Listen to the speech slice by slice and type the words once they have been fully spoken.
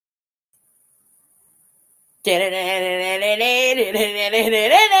Hello,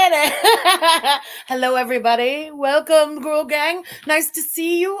 everybody. Welcome, Girl Gang. Nice to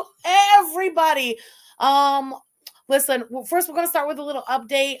see you, everybody. Um, Listen. Well, first, we're gonna start with a little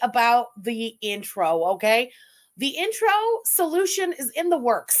update about the intro. Okay, the intro solution is in the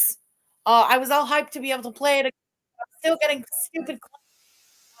works. I was all hyped to be able to play it. I'm still getting stupid.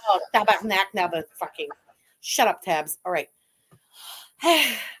 Oh, tabarnak! Now the fucking shut up, tabs. All right.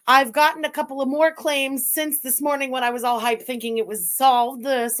 I've gotten a couple of more claims since this morning when I was all hyped thinking it was solved,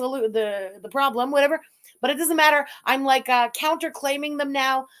 the problem, whatever. But it doesn't matter. I'm like counter claiming them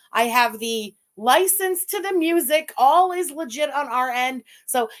now. I have the license to the music. All is legit on our end.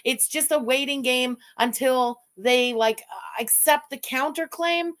 So it's just a waiting game until they accept the counter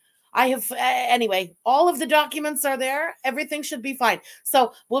claim. I have anyway, all of the documents are there. Everything should be fine.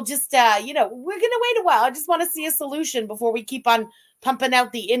 So we'll just we're going to wait a while. I just want to see a solution before we keep on pumping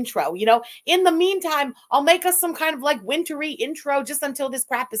out the intro. In the meantime, I'll make us some kind of like wintry intro just until this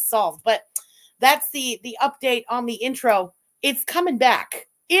crap is solved. But that's the update on the intro. It's coming back.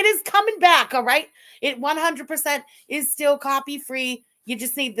 It is coming back. All right. It 100% is still copy free. You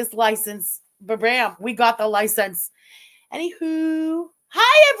just need this license. Bam, we got the license. Anywho,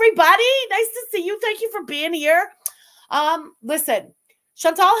 hi everybody. Nice to see you. Thank you for being here. Listen,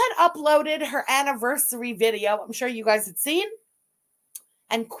 Chantal had uploaded her anniversary video. I'm sure you guys had seen.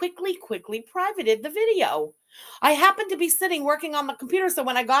 And quickly privated the video. I happened to be sitting working on the computer, so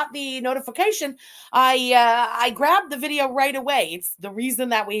when I got the notification, I grabbed the video right away. It's the reason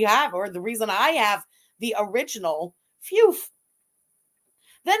that we have, or the reason I have the original. Phew.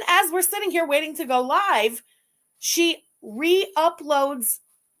 Then as we're sitting here waiting to go live, she re-uploads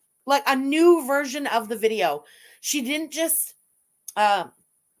like a new version of the video. She didn't just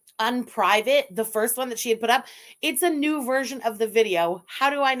unprivate the first one that she had put up. It's a new version of the video. How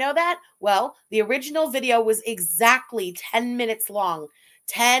do I know that? Well, the original video was exactly 10 minutes long.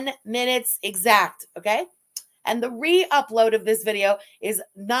 10 minutes exact, okay? And the re-upload of this video is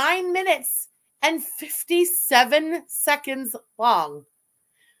 9 minutes and 57 seconds long.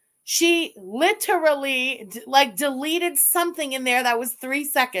 She literally deleted something in there that was 3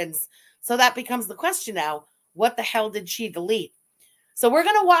 seconds. So that becomes the question now. What the hell did she delete? So we're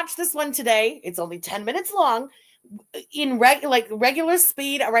going to watch this one today. It's only 10 minutes long in regular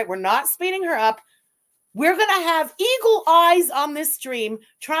speed. All right, we're not speeding her up. We're going to have eagle eyes on this stream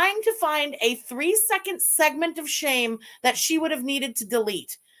trying to find a 3-second segment of shame that she would have needed to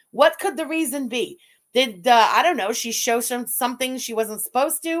delete. What could the reason be? Did, I don't know, she show something she wasn't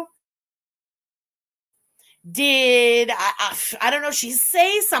supposed to? Did, I don't know, she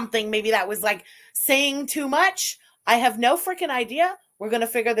say something maybe that was like saying too much? I have no freaking idea. We're going to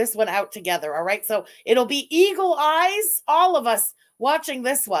figure this one out together, all right? So it'll be eagle eyes, all of us watching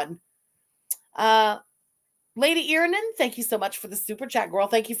this one. Lady Iranen, thank you so much for the super chat, girl.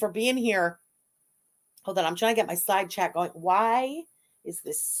 Thank you for being here. Hold on, I'm trying to get my side chat going. Why is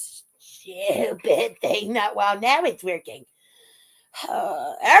this stupid thing not? Well, now it's working.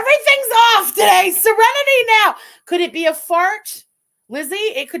 Everything's off today. Serenity now. Could it be a fart? Lizzie,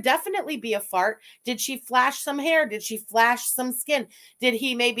 it could definitely be a fart. Did she flash some hair? Did she flash some skin? Did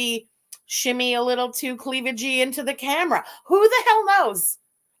he maybe shimmy a little too cleavagey into the camera? Who the hell knows?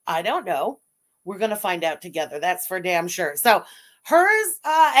 I don't know. We're going to find out together. That's for damn sure. So hers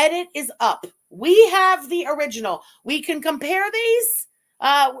edit is up. We have the original. We can compare these.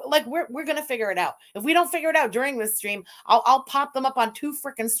 We're going to figure it out. If we don't figure it out during this stream, I'll pop them up on 2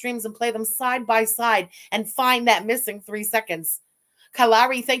 freaking streams and play them side by side and find that missing 3 seconds.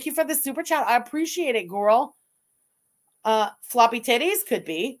 Kalari, thank you for the super chat. I appreciate it, girl. Floppy titties could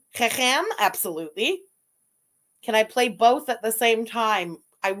be. Chechem, absolutely. Can I play both at the same time?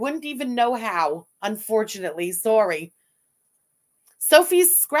 I wouldn't even know how, unfortunately. Sorry.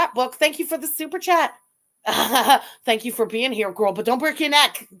 Sophie's scrapbook, thank you for the super chat. Thank you for being here, girl. But don't break your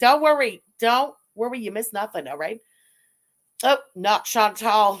neck. Don't worry. Don't worry. You miss nothing, all right? Oh, not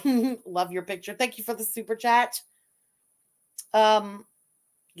Chantal. Love your picture. Thank you for the super chat.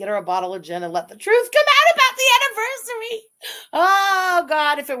 Get her a bottle of gin and let the truth come out about the anniversary. Oh,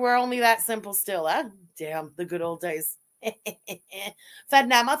 God, if it were only that simple still, huh? Damn, the good old days.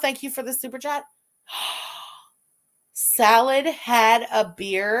 Fednama, thank you for the super chat. Salad had a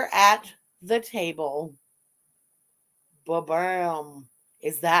beer at the table. Ba-bam.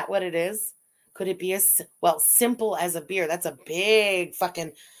 Is that what it is? Could it be as, well, simple as a beer? That's a big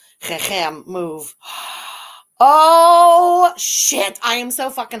fucking move. Oh, shit. I am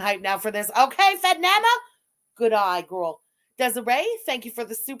so fucking hyped now for this. Okay, Fednama. Good eye, girl. Desiree, thank you for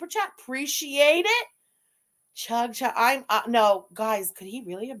the super chat. Appreciate it. Chug. I'm, no, guys, could he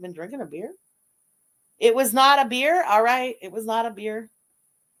really have been drinking a beer? It was not a beer. All right. It was not a beer.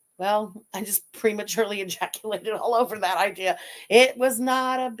 Well, I just prematurely ejaculated all over that idea. It was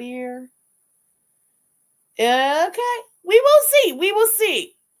not a beer. Okay. We will see. We will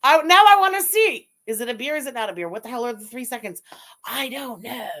see. Now I want to see. Is it a beer? Is it not a beer? What the hell are the 3 seconds? I don't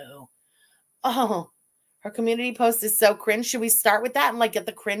know. Oh, her community post is so cringe. Should we start with that and like get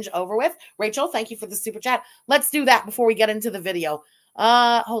the cringe over with? Rachel, thank you for the super chat. Let's do that before we get into the video.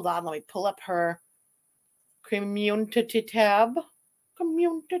 Hold on. Let me pull up her community tab.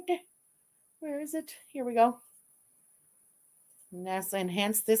 Community. Where is it? Here we go. NASA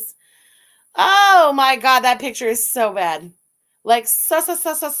enhance this. Oh my God, that picture is so bad. Like so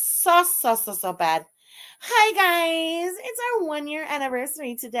bad. Hi guys, it's our 1-year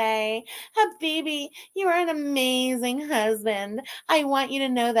anniversary today. Habibi, you are an amazing husband. I want you to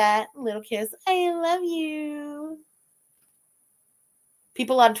know that. Little kiss. I love you.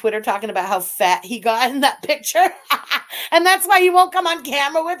 People on Twitter talking about how fat he got in that picture. And that's why he won't come on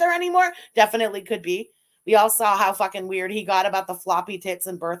camera with her anymore. Definitely could be. We all saw how fucking weird he got about the floppy tits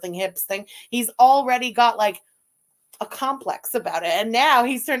and birthing hips thing. He's already got like a complex about it. And now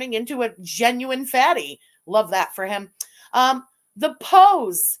he's turning into a genuine fatty. Love that for him. The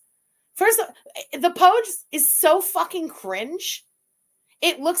pose. First, the pose is so fucking cringe.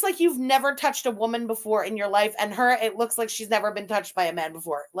 It looks like you've never touched a woman before in your life. And her, it looks like she's never been touched by a man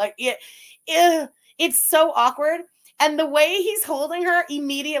before. Like, it's so awkward. And the way he's holding her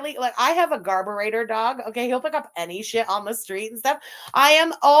immediately, like I have a garburator dog. Okay, he'll pick up any shit on the street and stuff. I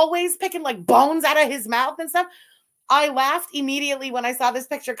am always picking like bones out of his mouth and stuff. I laughed immediately when I saw this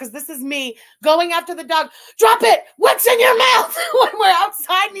picture because this is me going after the dog. Drop it! What's in your mouth? When we're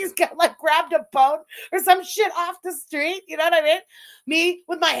outside and he's got like grabbed a bone or some shit off the street. You know what I mean? Me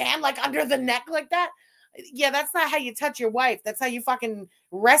with my hand like under the neck like that. Yeah, that's not how you touch your wife. That's how you fucking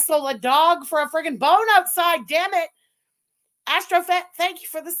wrestle a dog for a friggin' bone outside. Damn it. Astrofet, thank you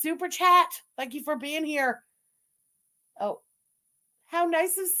for the super chat. Thank you for being here. Oh, how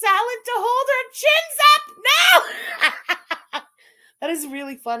nice of Salad to hold her chins up. No! That is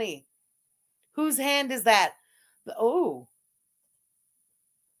really funny. Whose hand is that? Oh.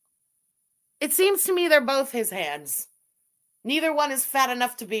 It seems to me they're both his hands. Neither one is fat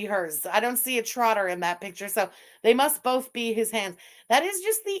enough to be hers. I don't see a trotter in that picture, so they must both be his hands. That is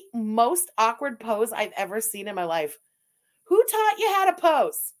just the most awkward pose I've ever seen in my life. Who taught you how to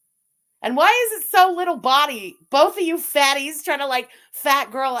pose? And why is it so little body? Both of you fatties trying to like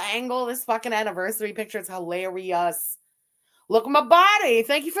fat girl angle this fucking anniversary picture. It's hilarious. Look at my body.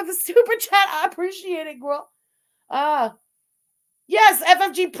 Thank you for the super chat. I appreciate it, girl. Yes,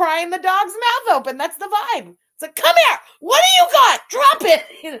 FFG prying the dog's mouth open. That's the vibe. It's like, come here. What do you got? Drop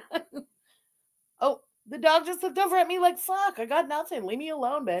it. Oh, the dog just looked over at me like, fuck, I got nothing. Leave me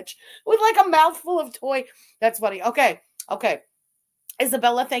alone, bitch. With like a mouthful of toy. That's funny. Okay.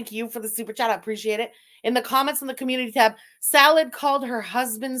 Isabella, thank you for the super chat. I appreciate it. In the comments in the community tab, Salad called her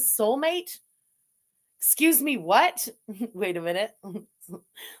husband's soulmate. Excuse me, what? Wait a minute.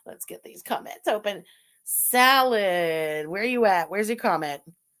 Let's get these comments open. Salad, where are you at? Where's your comment?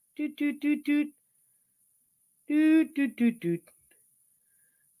 I'm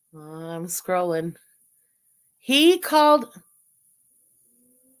scrolling. He called...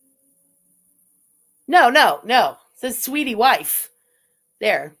 No. It says sweetie wife.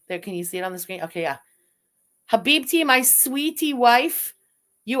 There. Can you see it on the screen? Okay, yeah. Habibti, my sweetie wife.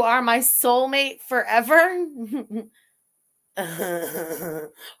 You are my soulmate forever.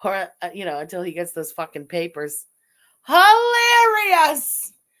 Or, until he gets those fucking papers.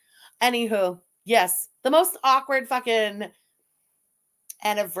 Hilarious. Anywho, yes. The most awkward fucking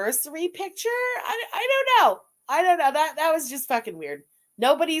anniversary picture? I don't know. That was just fucking weird.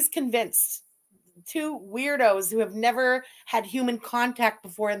 Nobody's convinced. Two weirdos who have never had human contact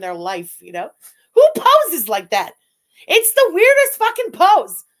before in their life, Who poses like that? It's the weirdest fucking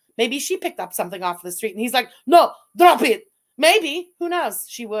pose. Maybe she picked up something off the street and he's like, no, drop it. Maybe. Who knows?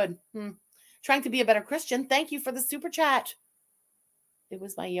 She would. Trying to be a better Christian. Thank you for the super chat. It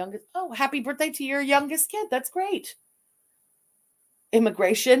was my youngest. Oh, happy birthday to your youngest kid. That's great.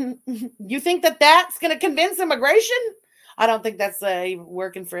 Immigration. You think that's going to convince immigration? I don't think that's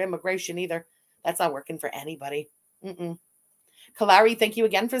working for immigration either. That's not working for anybody. Kalari, thank you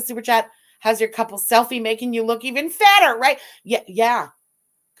again for the super chat. How's your couple selfie making you look even fatter, right? Yeah.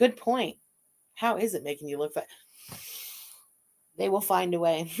 Good point. How is it making you look fat? They will find a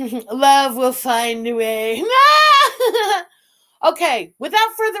way. Love will find a way. Okay,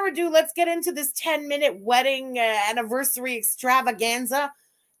 without further ado, let's get into this 10-minute wedding anniversary extravaganza.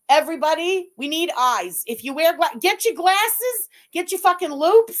 Everybody, we need eyes. If you wear get your glasses, get your fucking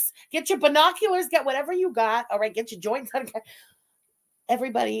loops, get your binoculars, get whatever you got. All right, get your joints.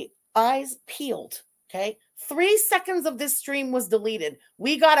 Everybody, eyes peeled. Okay. 3 seconds of this stream was deleted.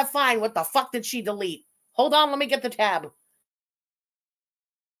 We gotta find what the fuck did she delete. Hold on, let me get the tab.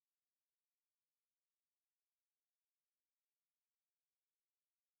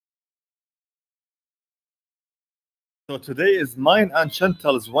 So today is mine and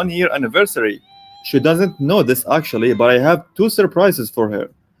Chantal's 1-year anniversary. She doesn't know this actually, but I have 2 surprises for her.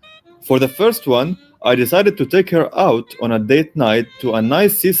 For the first one, I decided to take her out on a date night to a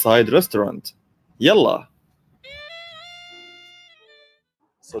nice seaside restaurant. Yalla!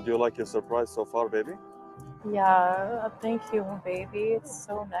 So do you like your surprise so far, baby? Yeah, thank you, baby. It's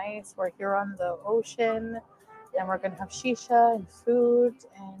so nice. We're here on the ocean and we're going to have shisha and food,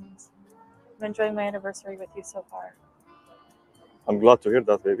 and I'm enjoying my anniversary with you so far. I'm glad to hear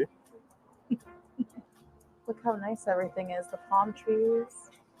that, baby. Look how nice everything is. The palm trees.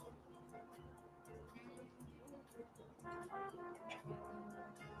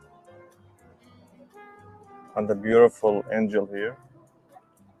 And the beautiful angel here.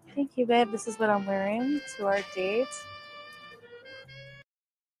 Thank you, babe. This is what I'm wearing to our date.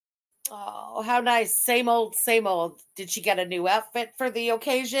 Oh, how nice. Same old, same old. Did she get a new outfit for the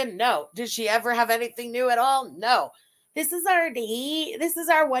occasion? No. Did she ever have anything new at all? No. This is our date. This is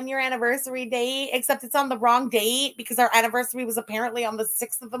our 1-year anniversary date, except it's on the wrong date because our anniversary was apparently on the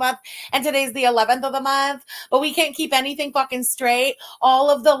 6th of the month and today's the 11th of the month. But we can't keep anything fucking straight. All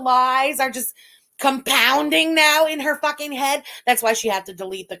of the lies are just compounding now in her fucking head. That's why she had to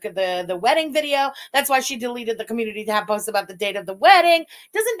delete the wedding video. That's why she deleted the community tab post about the date of the wedding.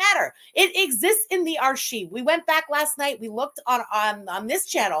 Doesn't matter. It exists in the archive. We went back last night. We looked on this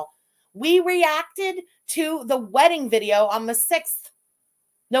channel. We reacted to the wedding video on the 6th,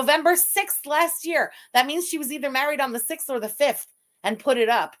 November 6th last year. That means she was either married on the 6th or the 5th and put it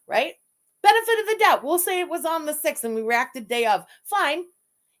up, right? Benefit of the doubt. We'll say it was on the 6th and we reacted day of. Fine.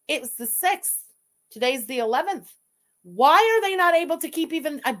 It was the 6th. Today's the 11th. Why are they not able to keep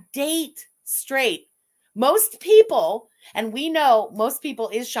even a date straight? Most people, and we know most people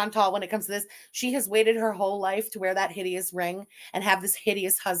is Chantal when it comes to this, she has waited her whole life to wear that hideous ring and have this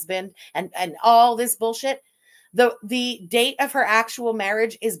hideous husband and all this bullshit. The date of her actual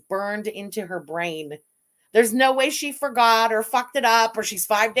marriage is burned into her brain. There's no way she forgot or fucked it up or she's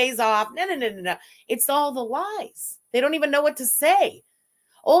 5 days off. No. It's all the lies. They don't even know what to say.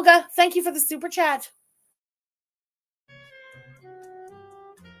 Olga, thank you for the super chat.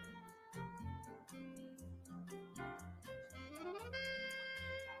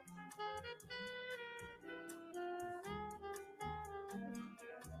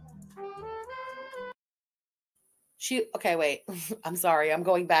 Okay, wait. I'm sorry. I'm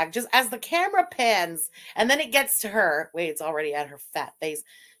going back. Just as the camera pans and then it gets to her. Wait, it's already at her fat face.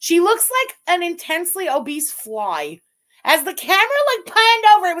 She looks like an intensely obese fly. As the camera like panned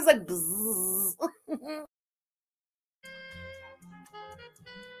over, it was like bzzz.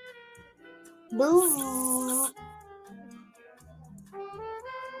 Bzzz.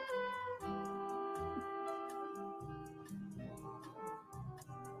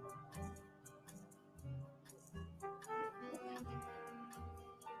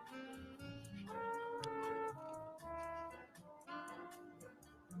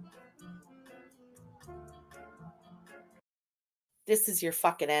 This is your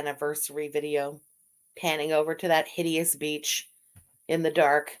fucking anniversary video. Panning over to that hideous beach in the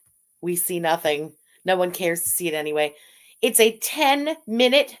dark. We see nothing. No one cares to see it anyway. It's a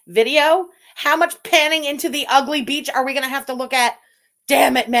 10-minute video. How much panning into the ugly beach are we going to have to look at?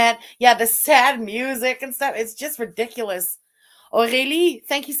 Damn it, man. Yeah, the sad music and stuff. It's just ridiculous. Aurélie,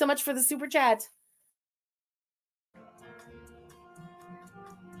 thank you so much for the super chat.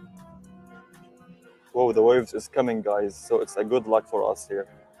 Whoa, the waves is coming, guys. So it's a good luck for us here.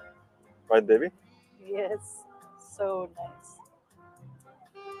 Right, baby? Yes. So nice.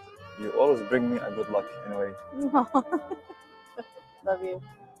 You always bring me a good luck, anyway. Love you.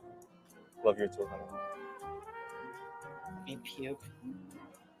 Love you too, honey. Me puke.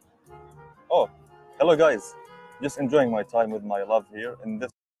 Oh, hello, guys. Just enjoying my time with my love here in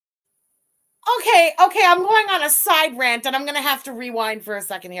this. Okay, I'm going on a side rant and I'm going to have to rewind for a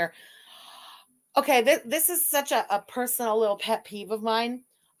second here. Okay, this is such a personal little pet peeve of mine.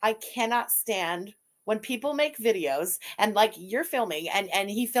 I cannot stand when people make videos and like you're filming and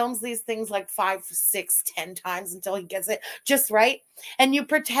he films these things like 5, 6, 10 times until he gets it just right. And you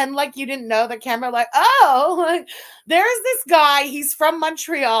pretend like you didn't know the camera, like, oh, like, there's this guy. He's from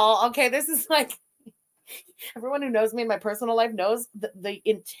Montreal. Okay, this is like, Everyone who knows me in my personal life knows the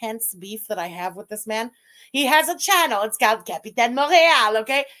intense beef that I have with this man. He has a channel. It's called Capitaine Montréal,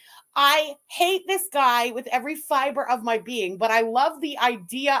 okay? I hate this guy with every fiber of my being, but I love the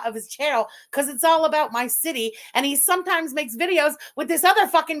idea of his channel because it's all about my city. And he sometimes makes videos with this other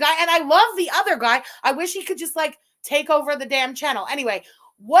fucking guy. And I love the other guy. I wish he could just like take over the damn channel. Anyway,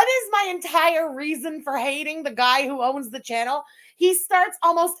 what is my entire reason for hating the guy who owns the channel? He starts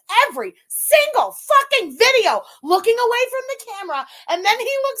almost every single fucking video looking away from the camera. And then he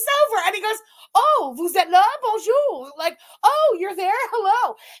looks over and he goes, "Oh, vous êtes là? Bonjour." Like, "Oh, you're there?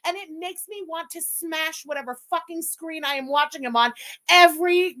 Hello." And it makes me want to smash whatever fucking screen I am watching him on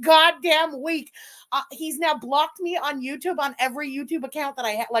every goddamn week. He's now blocked me on YouTube on every YouTube account that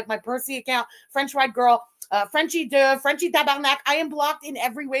I have, like my Percy account, French Fried Girl, Frenchie Tabarnak. I am blocked in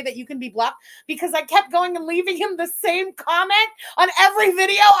every way that you can be blocked because I kept going and leaving him the same comment on every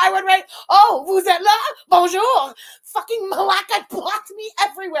video. I would write, "Oh, vous êtes là? Bonjour." Fucking Malaka blocked me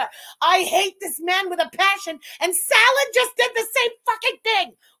everywhere. I hate this man with a passion, and Salad just did the same fucking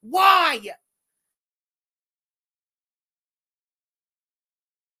thing. Why?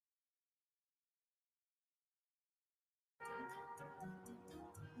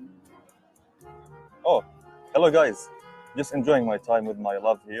 Oh, hello guys. Just enjoying my time with my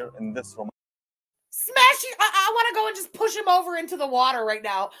love here in this room. Smash you. I want to go and just push him over into the water right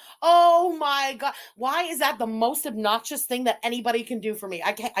now. Oh my God. Why is that the most obnoxious thing that anybody can do for me?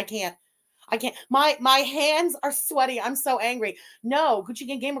 I can't. My hands are sweaty. I'm so angry. No, Gucci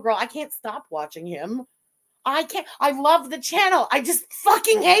Gang Gamer Girl, I can't stop watching him. I can't. I love the channel. I just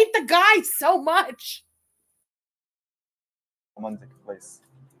fucking hate the guy so much. Romantic place.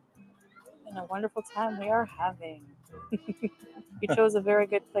 And a wonderful time we are having. You chose a very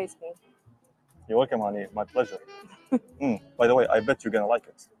good place, babe. You're welcome, honey. My pleasure. By the way, I bet you're gonna like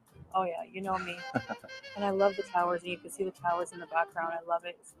it. Oh yeah, you know me. And I love the towers, and you can see the towers in the background. I love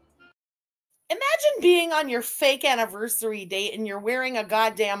it. Imagine being on your fake anniversary date and you're wearing a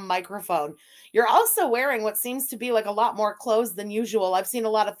goddamn microphone. You're also wearing what seems to be like a lot more clothes than usual. I've seen a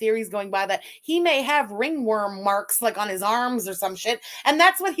lot of theories going by that he may have ringworm marks like on his arms or some shit, and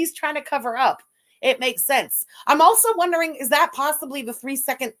that's what he's trying to cover up. It makes sense. I'm also wondering, is that possibly the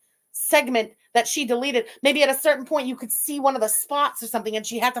 3-second segment that she deleted? Maybe at a certain point you could see one of the spots or something and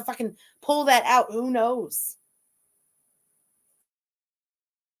she had to fucking pull that out. Who knows?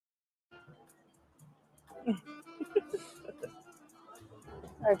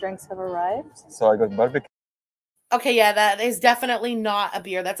 Our drinks have arrived. So I got barbecue. Okay, yeah, that is definitely not a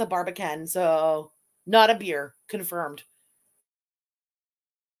beer. That's a Barbican, so not a beer. Confirmed.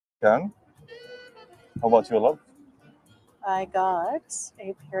 How about you, love? I got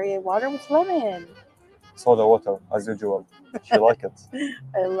a Perrier water with lemon. Soda water, as usual. She like it.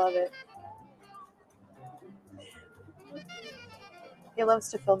 I love it. He loves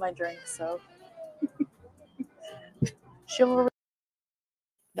to fill my drink, so. Chivalry.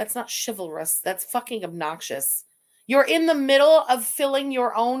 That's not chivalrous. That's fucking obnoxious. You're in the middle of filling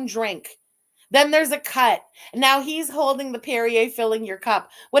your own drink. Then there's a cut. Now he's holding the Perrier filling your cup.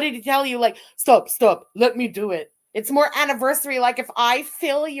 What did he tell you? Like, stop, let me do it. It's more anniversary. Like if I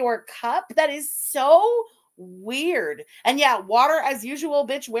fill your cup, that is so weird. And yeah, water as usual,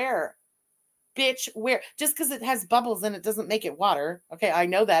 bitch, where? Bitch, where? Just because it has bubbles in it doesn't make it water. Okay, I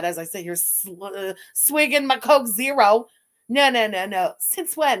know that as I sit here swigging my Coke Zero. No.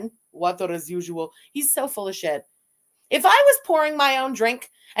 Since when? Water as usual. He's so full of shit. If I was pouring my own drink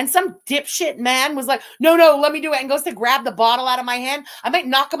and some dipshit man was like, no, let me do it, and goes to grab the bottle out of my hand, I might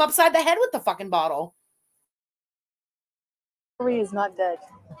knock him upside the head with the fucking bottle. Chivalry is not dead.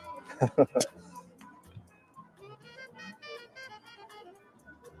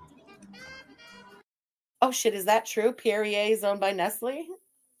 Oh shit, is that true? Perrier is owned by Nestle?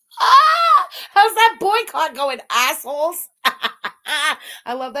 Ah! How's that boycott going, assholes?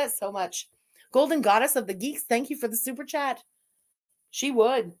 I love that so much. Golden Goddess of the Geeks, thank you for the super chat. She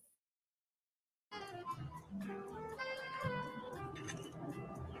would.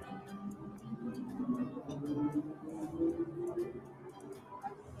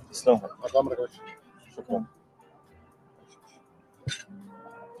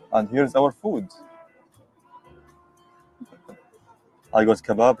 And here's our food. I got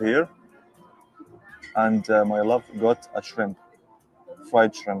kebab here, and my love got a shrimp,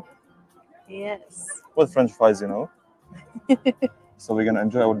 fried shrimp. Yes. With French fries, you know. So we're gonna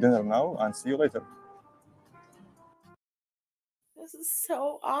enjoy our dinner now and see you later. This is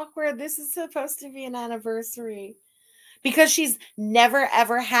so awkward. This is supposed to be an anniversary. Because she's never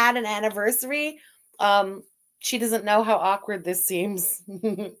ever had an anniversary, she doesn't know how awkward this seems.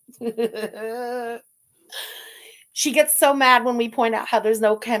 She gets so mad when we point out how there's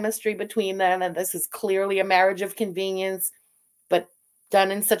no chemistry between them and this is clearly a marriage of convenience, but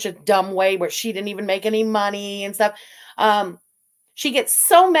done in such a dumb way where she didn't even make any money and stuff. She gets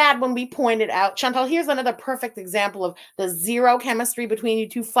so mad when we point it out. Chantal, here's another perfect example of the zero chemistry between you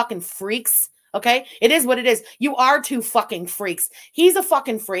two fucking freaks. Okay? It is what it is. You are two fucking freaks. He's a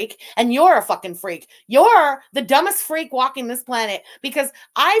fucking freak and you're a fucking freak. You're the dumbest freak walking this planet because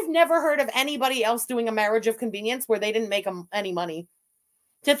I've never heard of anybody else doing a marriage of convenience where they didn't make any money.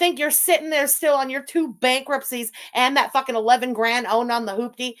 To think you're sitting there still on your 2 bankruptcies and that fucking 11 grand owned on the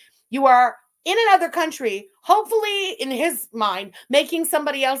hoopty. You are in another country, hopefully in his mind, making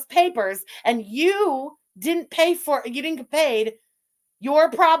somebody else papers and you didn't pay for it. You didn't get paid.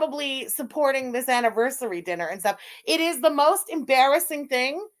 You're probably supporting this anniversary dinner and stuff. It is the most embarrassing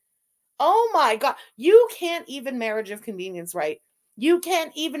thing. Oh my God. You can't even marriage of convenience, right? You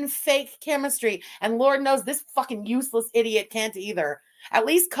can't even fake chemistry. And Lord knows this fucking useless idiot can't either. At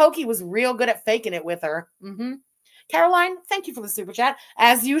least Koki was real good at faking it with her. Caroline, thank you for the super chat.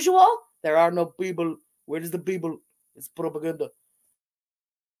 As usual, there are no people. Where is the people? It's propaganda.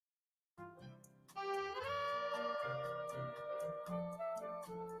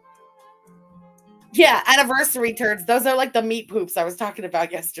 Yeah, anniversary turds. Those are like the meat poops I was talking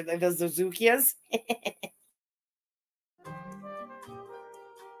about yesterday, the Suzukias.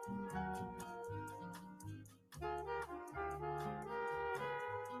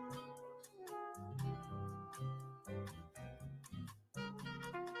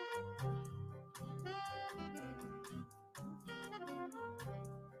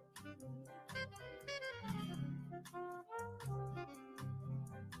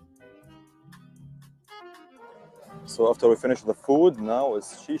 So after we finish the food, now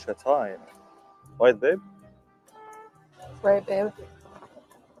it's shisha time. Right, babe? Right, babe.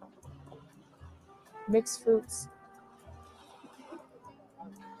 Mixed fruits.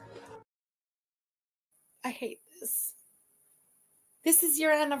 I hate this. This is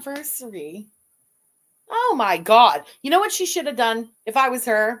your anniversary. Oh my God. You know what she should have done if I was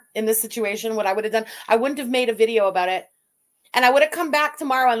her in this situation? What I would have done? I wouldn't have made a video about it. And I would have come back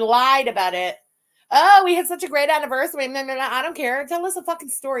tomorrow and lied about it. Oh, we had such a great anniversary. No, I don't care. Tell us a fucking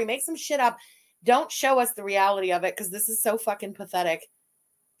story. Make some shit up. Don't show us the reality of it because this is so fucking pathetic.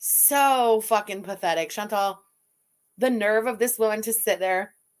 So fucking pathetic. Chantal, the nerve of this woman to sit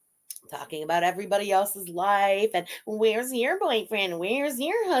there talking about everybody else's life and where's your boyfriend? Where's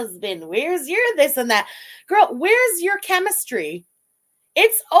your husband? Where's your this and that? Girl, where's your chemistry?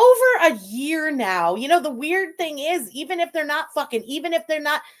 It's over a year now. You know, the weird thing is, even if they're not fucking, even if they're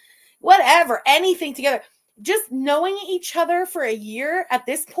not whatever, anything together, just knowing each other for a year at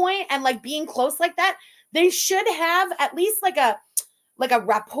this point and like being close like that, they should have at least like a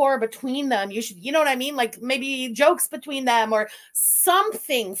rapport between them. You should, you know what I mean? Like maybe jokes between them or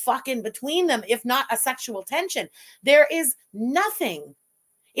something fucking between them, if not a sexual tension. There is nothing.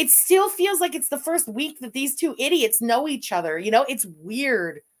 It still feels like it's the first week that these two idiots know each other. You know, it's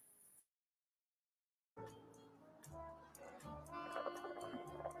weird.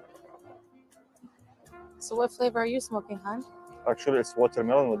 So what flavor are you smoking, hon? Actually, it's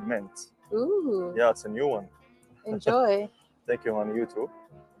watermelon with mint. Ooh. Yeah, it's a new one. Enjoy. Thank you, honey. You too.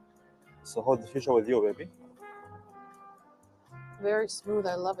 So hold the shisha with you, baby. Very smooth.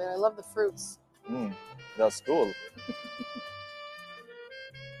 I love it. I love the fruits. That's cool.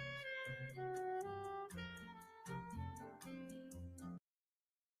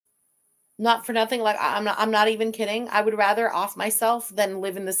 Not for nothing. Like I'm not even kidding. I would rather off myself than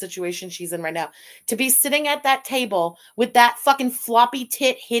live in the situation she's in right now. To be sitting at that table with that fucking floppy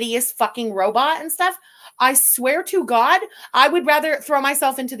tit, hideous fucking robot and stuff. I swear to God, I would rather throw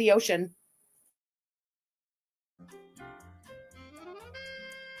myself into the ocean.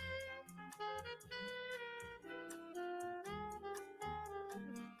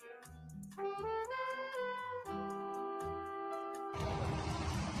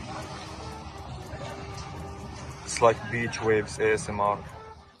 It's like beach waves ASMR.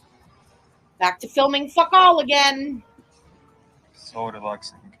 Back to filming fuck all again. So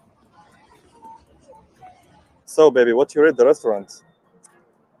relaxing. So, baby, what you rate the restaurant?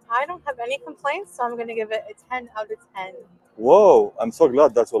 I don't have any complaints, so I'm going to give it a 10 out of 10. Whoa, I'm so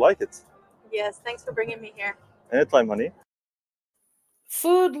glad that you like it. Yes, thanks for bringing me here. Anytime, honey.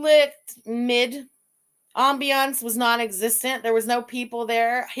 Food looked mid. Ambiance was non-existent. There was no people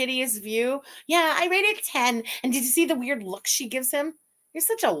there. Hideous view. Yeah, I rated 10. And did you see the weird look she gives him? You're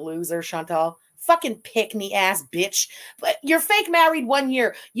such a loser, Chantal. Fucking pick-me-ass bitch. But you're fake married 1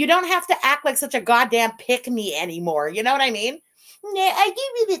 year. You don't have to act like such a goddamn pick-me anymore. You know what I mean? Nah, I give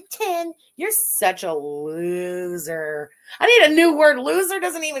you the 10. You're such a loser. I need a new word. Loser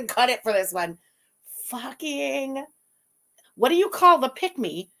doesn't even cut it for this one. Fucking. What do you call the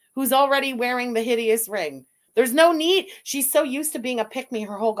pick-me who's already wearing the hideous ring? There's no need. She's so used to being a pick-me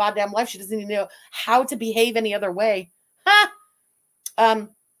her whole goddamn life. She doesn't even know how to behave any other way. Ha!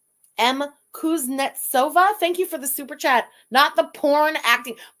 M. Kuznetsova, thank you for the super chat. Not the porn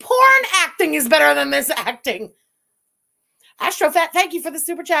acting. Porn acting is better than this acting. Astrofat, thank you for the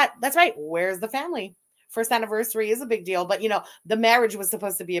super chat. That's right. Where's the family? First anniversary is a big deal, but you know, the marriage was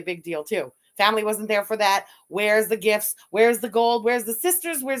supposed to be a big deal too. Family wasn't there for that. Where's the gifts? Where's the gold? Where's the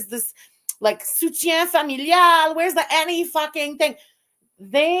sisters? Where's this like soutien familial? Where's the any fucking thing?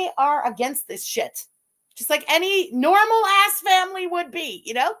 They are against this shit. Just like any normal ass family would be,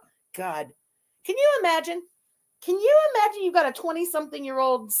 you know? God. Can you imagine? Can you imagine you got a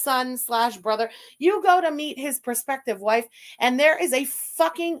 20-something-year-old son / brother? You go to meet his prospective wife, and there is a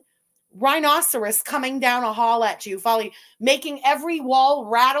fucking rhinoceros coming down a hall at you, probably making every wall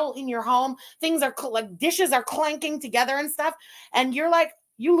rattle in your home. Things are like dishes are clanking together and stuff. And you're like,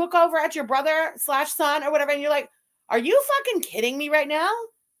 you look over at your brother / son or whatever, and you're like, are you fucking kidding me right now?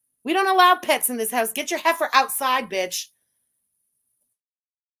 We don't allow pets in this house. Get your heifer outside, bitch.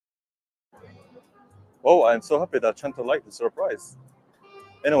 Oh, I'm so happy that Chantal liked the surprise.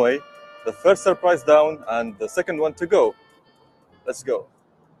 Anyway, the first surprise down and the second one to go. Let's go.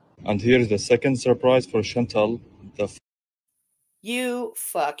 And here's the second surprise for Chantal. You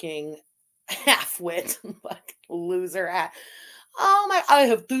fucking half-wit, fucking loser at. Oh my, I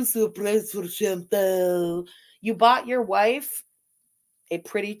have two surprises for Chantal. You bought your wife a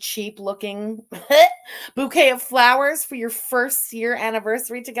pretty cheap looking bouquet of flowers for your first year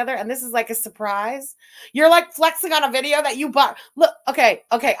anniversary together. And this is like a surprise. You're like flexing on a video that you bought. Look, okay.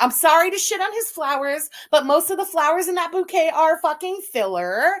 I'm sorry to shit on his flowers, but most of the flowers in that bouquet are fucking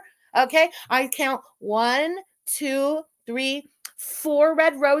filler. Okay. I count 1, 2, 3, 4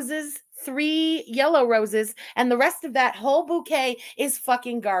 red roses, 3 yellow roses. And the rest of that whole bouquet is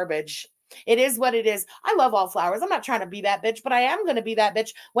fucking garbage. It is what it is. I love all flowers. I'm not trying to be that bitch, but I am going to be that bitch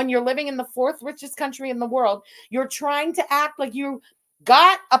when you're living in the 4th richest country in the world. You're trying to act like you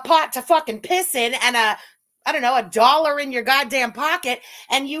got a pot to fucking piss in and I don't know, $1 in your goddamn pocket,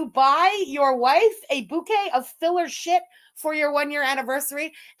 and you buy your wife a bouquet of filler shit for your 1-year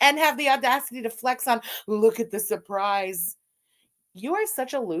anniversary and have the audacity to flex on, look at the surprise. You are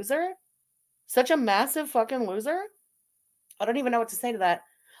such a loser. Such a massive fucking loser. I don't even know what to say to that.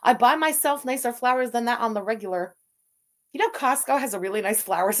 I buy myself nicer flowers than that on the regular. You know, Costco has a really nice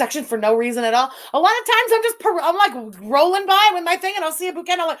flower section for no reason at all. A lot of times I'm like rolling by with my thing and I'll see a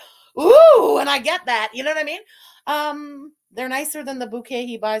bouquet and I'm like, ooh, and I get that. You know what I mean? They're nicer than the bouquet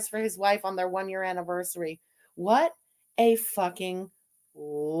he buys for his wife on their 1-year anniversary. What a fucking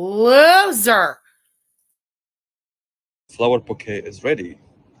loser. Flower bouquet is ready.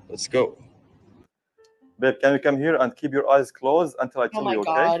 Let's go. Babe, can you come here and keep your eyes closed until I tell you,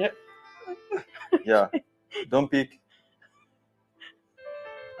 okay? Oh my God. Yeah. Don't peek.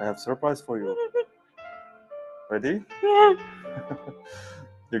 I have a surprise for you. Ready? Yeah.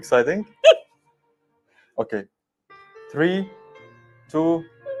 You exciting? Okay. 3, 2,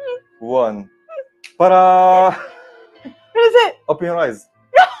 1. Ta-da! What is it? Open your eyes.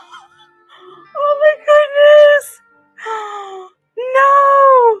 Oh my goodness!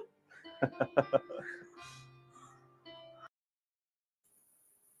 No!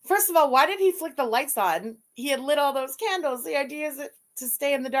 First of all, why did he flick the lights on? He had lit all those candles. The idea is to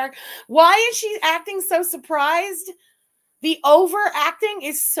stay in the dark. Why is she acting so surprised? The overacting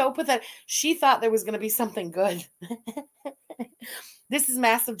is so pathetic. She thought there was going to be something good. This is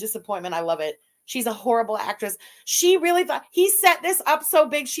massive disappointment. I love it. She's a horrible actress. She really thought he set this up so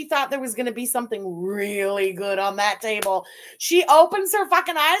big. She thought there was going to be something really good on that table. She opens her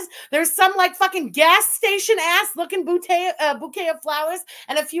fucking eyes. There's some like fucking gas station ass looking bouquet of flowers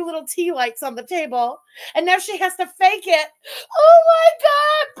and a few little tea lights on the table. And now she has to fake it. Oh my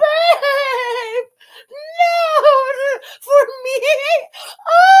God, babe. No, for me.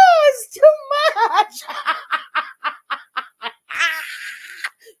 Oh, it's too much.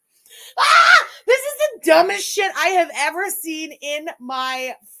 Ah, this is the dumbest shit I have ever seen in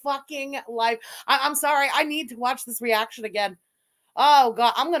my fucking life. I'm sorry. I need to watch this reaction again. Oh,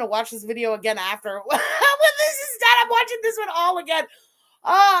 God. I'm going to watch this video again after. When this is done, I'm watching this one all again.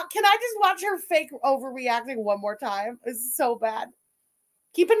 Can I just watch her fake overreacting one more time? This is so bad.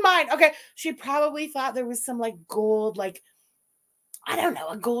 Keep in mind, okay, she probably thought there was some like gold, like, I don't know,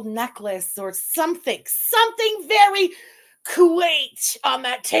 a gold necklace or something very Kuwait on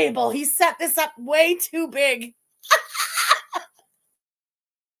that table. He set this up way too big.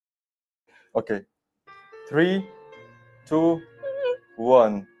 Okay. 3, 2,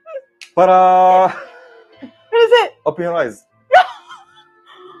 1. Ta-da! What is it? Open your eyes.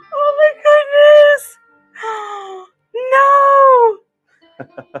 Oh my goodness! No!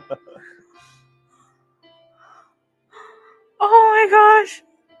 Oh my gosh!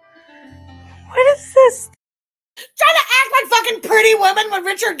 What is this? Trying to act like fucking Pretty Woman when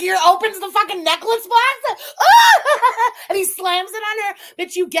Richard Gere opens the fucking necklace box and he slams it on her.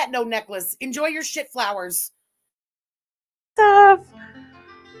 Bitch, you get no necklace. Enjoy your shit flowers. Stuff.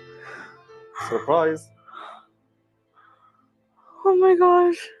 Surprise. Oh my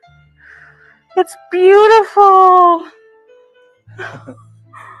gosh. It's beautiful.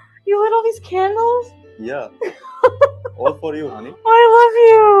 You lit all these candles? Yeah. All for you, honey. I love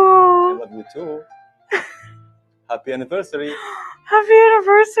you. I love you too. Happy anniversary. Happy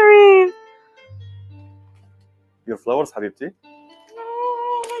anniversary. Your flowers, Habibti.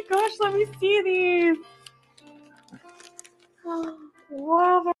 Oh my gosh, let me see these.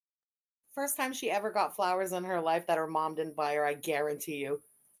 Wow. First time she ever got flowers in her life that her mom didn't buy her, I guarantee you.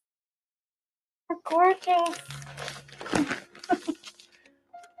 They're gorgeous.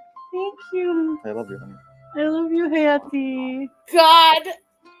 Thank you. I love you, honey. I love you, Hayati. God.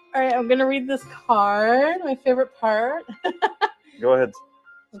 All right, I'm going to read this card, my favorite part. Go ahead.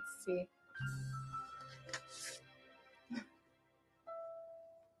 Let's see.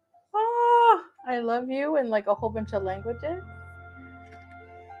 Oh, I love you in like a whole bunch of languages.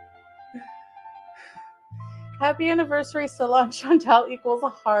 Happy anniversary, Salon Chantal equals a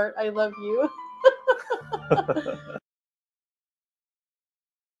heart. I love you.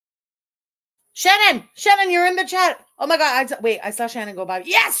 Shannon, you're in the chat. Oh my God. Wait, I saw Shannon go by.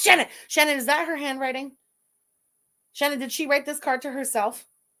 Yes, Shannon. Shannon, is that her handwriting? Shannon, did she write this card to herself?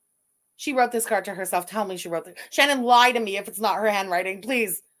 She wrote this card to herself. Tell me she wrote it. Shannon, lie to me if it's not her handwriting.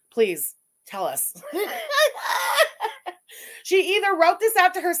 Please, please tell us. She either wrote this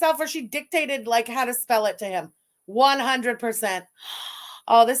out to herself or she dictated like how to spell it to him. 100%.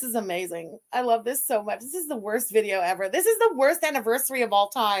 Oh, this is amazing. I love this so much. This is the worst video ever. This is the worst anniversary of all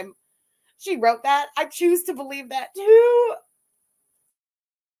time. She wrote that. I choose to believe that too.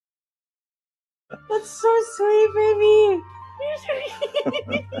 That's so sweet, baby.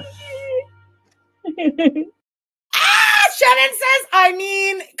 Shannon says, I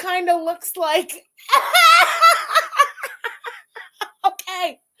mean, kind of looks like.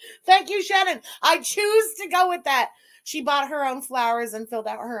 Okay. Thank you, Shannon. I choose to go with that. She bought her own flowers and filled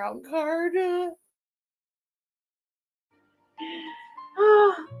out her own card.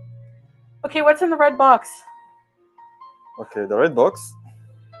 Okay, what's in the red box? Okay, the red box.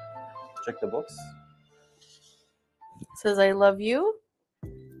 Check the box. It says, I love you.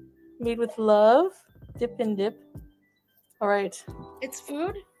 Made with love. Dip and dip. All right. It's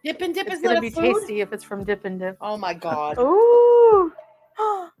food? Dip and dip It's is going not to a be food? tasty if it's from Dip and Dip. Oh my God. Ooh.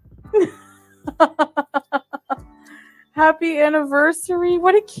 Happy anniversary.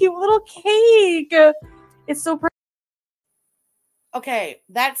 What a cute little cake. It's so pretty. Okay,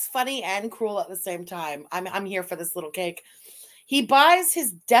 that's funny and cruel at the same time. I'm here for this little cake. He buys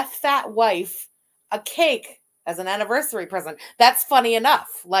his death fat wife a cake as an anniversary present. That's funny enough.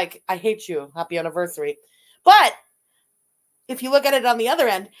 Like, I hate you. Happy anniversary. But if you look at it on the other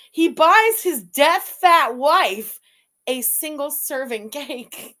end, he buys his death fat wife a single serving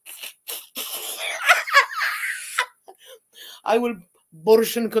cake. I will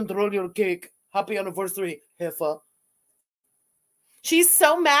portion control your cake. Happy anniversary, heifer. She's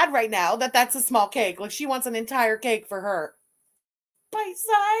so mad right now that that's a small cake. Like, she wants an entire cake for her. Bite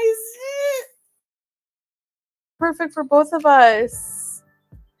size. Perfect for both of us.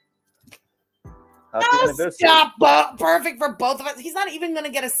 Happy anniversary. Stop. Perfect for both of us. He's not even going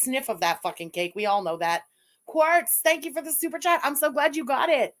to get a sniff of that fucking cake. We all know that. Quartz, thank you for the super chat. I'm so glad you got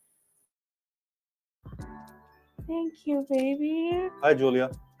it. Thank you, baby. Hi,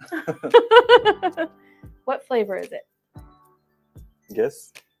 Julia. What flavor is it?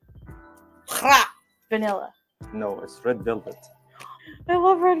 Guess? Vanilla. No, it's red velvet. I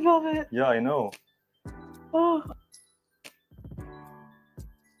love red velvet. Yeah, I know. Oh.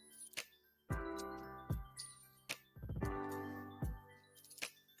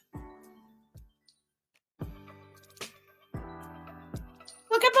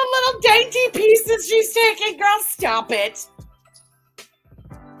 Look at the little dainty pieces she's taking, girl. Stop it.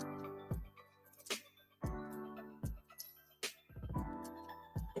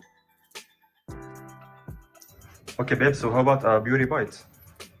 Okay, babe, so how about a beauty bite?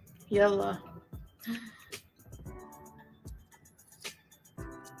 Yalla.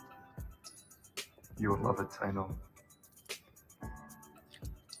 You will love it, I know.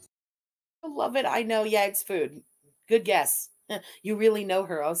 love it. I know. Yeah, it's food. Good guess. You really know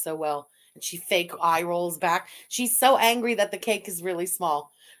her oh so well. And she fake eye rolls back. She's so angry that the cake is really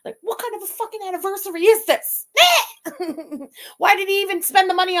small. Like, what kind of a fucking anniversary is this? Why did he even spend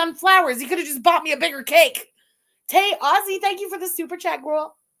the money on flowers? He could have just bought me a bigger cake. Tay Ozzy, thank you for the super chat,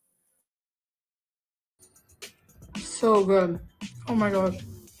 girl. So good. Oh my god.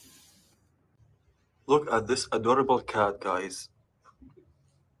 Look at this adorable cat, guys.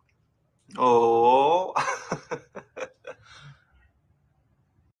 Oh.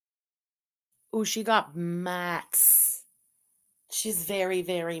 Ooh, she got mats. She's very,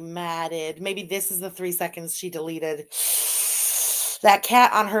 very matted. Maybe this is the 3 seconds she deleted. That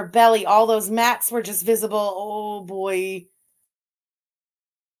cat on her belly, all those mats were just visible. Oh, boy.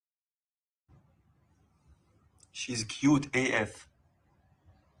 She's cute AF.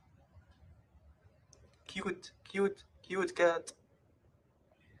 Cute, cute, cute cat.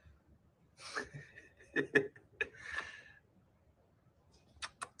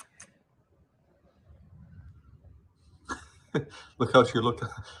 Look how she looked.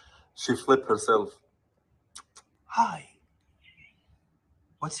 She flipped herself. Hi.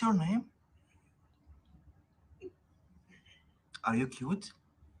 What's your name? Are you cute?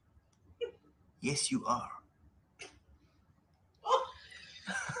 Yes, you are.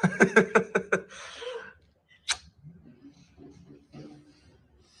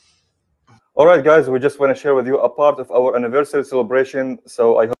 All right, guys, we just want to share with you a part of our anniversary celebration.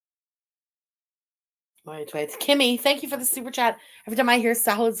 So I hope. Wait. Kimmy, thank you for the super chat. Every time I hear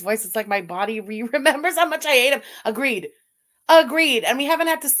Salad's voice, it's like my body remembers how much I hate him. Agreed. And we haven't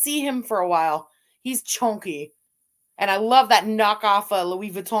had to see him for a while. He's chunky. And I love that knockoff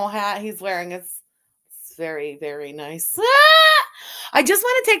Louis Vuitton hat he's wearing. It's very, very nice. Ah! I just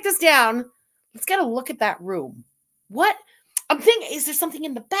want to take this down. Let's get a look at that room. What? I'm thinking, is there something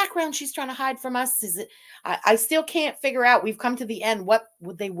in the background she's trying to hide from us? Is it? I still can't figure out. We've come to the end. What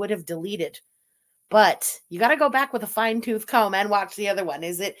would have deleted? But you got to go back with a fine-tooth comb and watch the other one.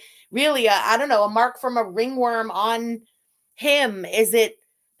 Is it really, I don't know, a mark from a ringworm on him? Is it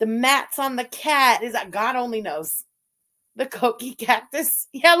the mats on the cat? Is that God only knows? The Koki cactus.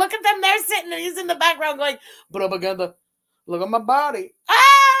 Yeah, look at them. They're sitting. He's in the background going, propaganda. Look at my body.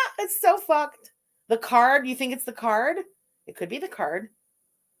 Ah, it's so fucked. The card. You think it's the card? It could be the card.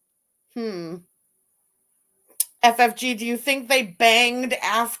 FFG, do you think they banged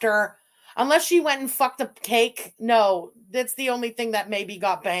after? Unless she went and fucked a cake. No, that's the only thing that maybe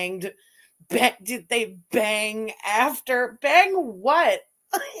got banged. Did they bang after? Bang what?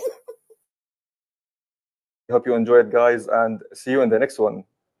 I hope you enjoyed, guys, and see you in the next one.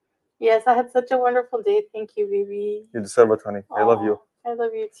 Yes, I had such a wonderful day. Thank you, baby. You deserve it, honey. I love you. I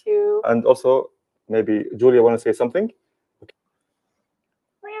love you too. And also, maybe Julia want to say something?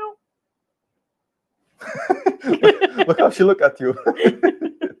 Meow. Look how she looked at you.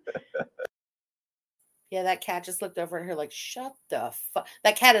 Yeah, that cat just looked over at her like, shut the fuck.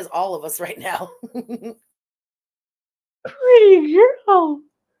 That cat is all of us right now. Pretty girl.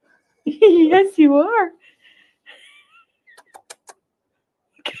 Yes, you are.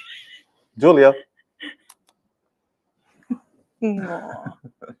 Julia. Goodbye.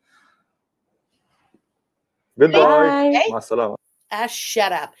 Bye. Masalama.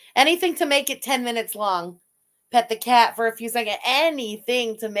 Shut up. Anything to make it 10 minutes long. Pet the cat for a few seconds.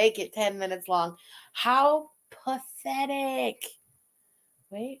 Anything to make it 10 minutes long. How pathetic.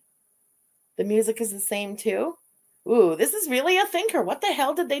 Wait. The music is the same too? Ooh, this is really a thinker. What the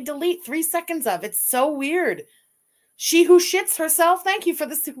hell did they delete 3 seconds of? It's so weird. She who shits herself. Thank you for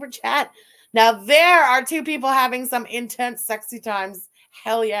the super chat. Now there are two people having some intense sexy times.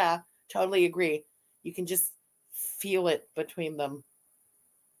 Hell yeah. Totally agree. You can just feel it between them.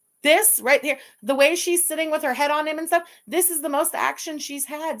 This right here, the way she's sitting with her head on him and stuff, this is the most action she's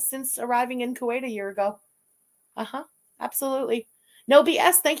had since arriving in Kuwait a year ago. Absolutely. No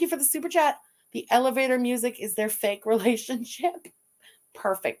BS. Thank you for the super chat. The elevator music is their fake relationship.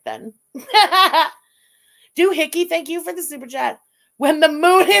 Perfect then. Doohickey, thank you for the super chat. When the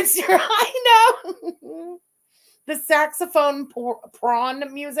moon hits your eye, no. The saxophone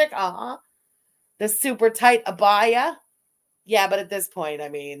prawn music, The super tight abaya. Yeah, but at this point, I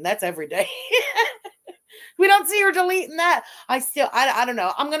mean, that's every day. We don't see her deleting that. I don't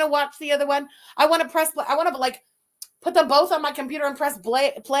know. I'm going to watch the other one. I want to press play. I want to like put them both on my computer and press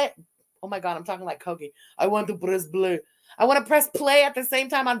play. Oh my God, I'm talking like Kogi. I want to press play. I want to press play at the same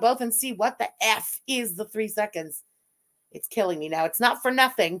time on both and see what the F is the 3 seconds. It's killing me now. It's not for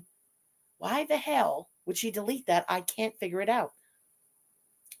nothing. Why the hell would she delete that? I can't figure it out.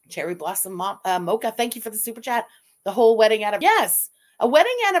 Cherry Blossom Mocha, thank you for the super chat. The whole wedding out of... Yes. A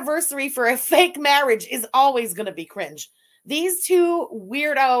wedding anniversary for a fake marriage is always going to be cringe. These two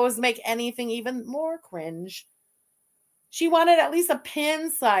weirdos make anything even more cringe. She wanted at least a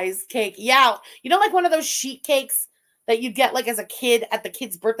pin-sized cake. Yeah, you know, like one of those sheet cakes that you get like as a kid at the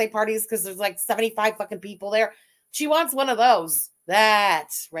kids' birthday parties because there's like 75 fucking people there. She wants one of those. That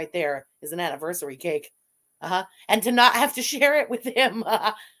right there is an anniversary cake. And to not have to share it with him.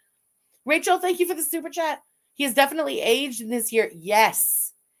 Rachel, thank you for the super chat. He has definitely aged in this year.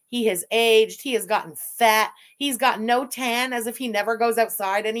 Yes, he has aged. He has gotten fat. He's got no tan, as if he never goes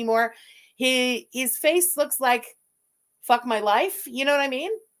outside anymore. His face looks like fuck my life. You know what I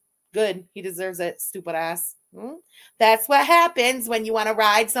mean? Good. He deserves it. Stupid ass. That's what happens when you want to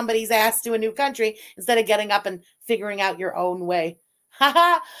ride somebody's ass to a new country instead of getting up and figuring out your own way.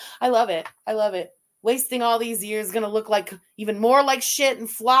 Haha. I love it. I love it. Wasting all these years, going to look like even more like shit and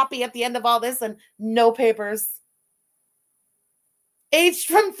floppy at the end of all this and no papers. Aged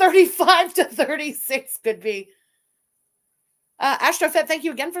from 35 to 36 could be. Astrofet, thank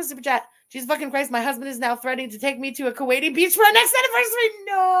you again for the super chat. Jesus fucking Christ, my husband is now threatening to take me to a Kuwaiti beach for our next anniversary.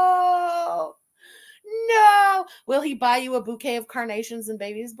 No. No. Will he buy you a bouquet of carnations and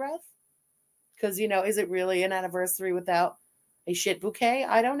baby's breath? Because, you know, is it really an anniversary without a shit bouquet?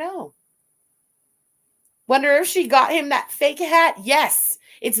 I don't know. Wonder if she got him that fake hat. Yes.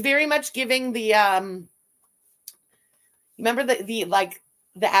 It's very much giving the, remember the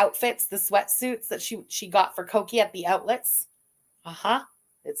outfits, the sweatsuits that she got for Koki at the outlets?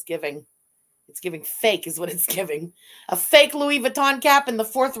 It's giving. It's giving fake is what it's giving. A fake Louis Vuitton cap in the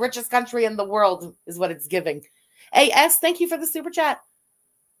 4th richest country in the world is what it's giving. AS, thank you for the super chat.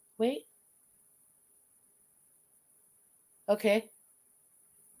 Wait. Okay.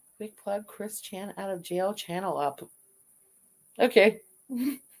 Quick plug, Chris Chan out of jail, channel up. Okay.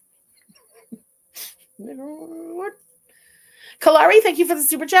 Kalari, thank you for the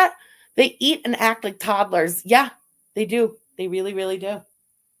super chat. They eat and act like toddlers. Yeah, they do. They really, really do.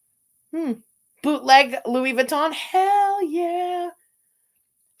 Bootleg Louis Vuitton. Hell yeah.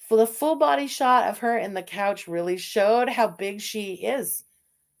 For the full body shot of her in the couch really showed how big she is.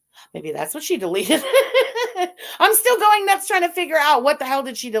 Maybe that's what she deleted. I'm still going nuts trying to figure out what the hell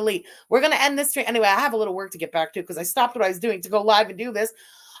did she delete. We're going to end this stream. Anyway, I have a little work to get back to because I stopped what I was doing to go live and do this.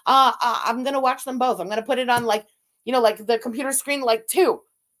 I'm going to watch them both. I'm going to put it on like, you know, like the computer screen, like 2.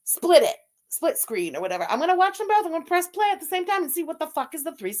 Split screen or whatever. I'm going to watch them both. I'm going to press play at the same time and see what the fuck is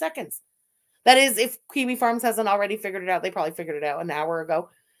the 3 seconds. That is, if Kiwi Farms hasn't already figured it out. They probably figured it out an hour ago.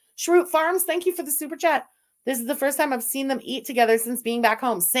 Shroot Farms, thank you for the super chat. This is the first time I've seen them eat together since being back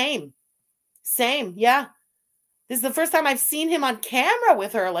home. Same, yeah. This is the first time I've seen him on camera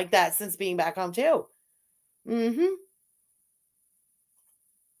with her like that since being back home too.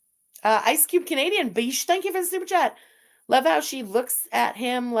 Ice Cube Canadian, Beesh, thank you for the super chat. Love how she looks at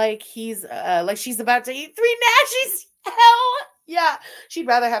him like he's like she's about to eat 3 nashies. Hell yeah. She'd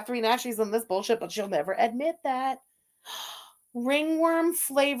rather have 3 nashies than this bullshit, but she'll never admit that. Ringworm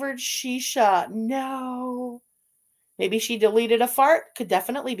flavored shisha. No. Maybe she deleted a fart. Could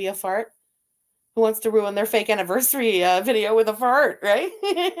definitely be a fart. Who wants to ruin their fake anniversary video with a fart, right?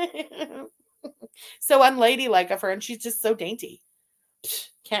 So unladylike of her, and she's just so dainty.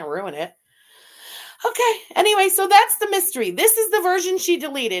 Can't ruin it. Okay. Anyway, so that's the mystery. This is the version she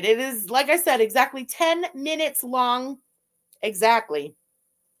deleted. It is, like I said, exactly 10 minutes long. Exactly.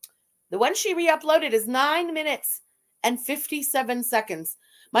 The one she re-uploaded is 9 minutes and 57 seconds.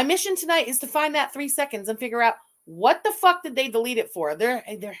 My mission tonight is to find that 3 seconds and figure out what the fuck did they delete it for. There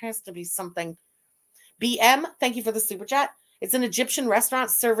has to be something. BM, thank you for the super chat. It's an Egyptian restaurant.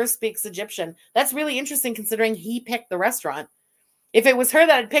 Server speaks Egyptian. That's really interesting considering he picked the restaurant. If it was her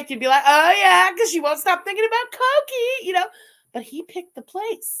that had picked, you'd be like, oh yeah, because she won't stop thinking about Koki, you know. But he picked the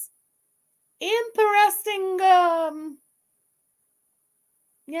place. Interesting.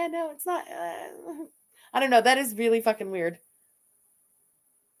 Yeah, no, it's not. I don't know. That is really fucking weird.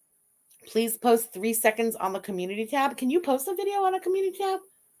 Please post 3 seconds on the community tab. Can you post a video on a community tab?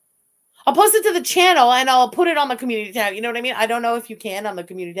 I'll post it to the channel and I'll put it on the community tab. You know what I mean? I don't know if you can on the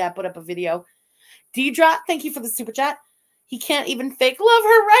community tab put up a video. D-Drop, thank you for the super chat. He can't even fake love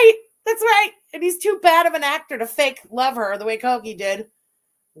her, right? That's right. And he's too bad of an actor to fake love her the way Koki did.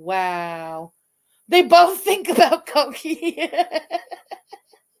 Wow. They both think about Koki.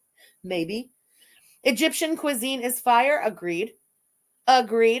 Maybe. Egyptian cuisine is fire. Agreed.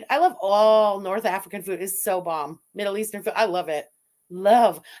 Agreed. I love all North African food. It's so bomb. Middle Eastern food. I love it.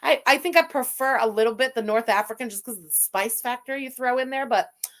 Love. I think I prefer a little bit the North African just because of the spice factor you throw in there, but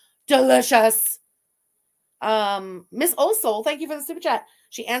delicious. Miss Olsol, thank you for the super chat.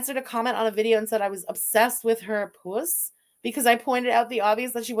 She answered a comment on a video and said I was obsessed with her puss. because I pointed out the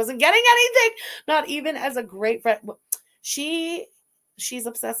obvious that she wasn't getting anything, not even as a great friend. She's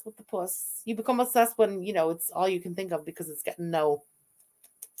obsessed with the puss. You become obsessed when, you know, it's all you can think of because it's getting no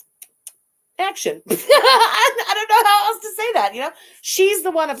action. I don't know how else to say that, you know? She's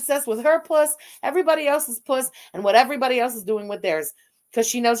the one obsessed with her puss, everybody else's puss, and what everybody else is doing with theirs, because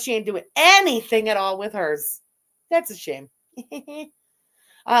she knows she ain't doing anything at all with hers. That's a shame.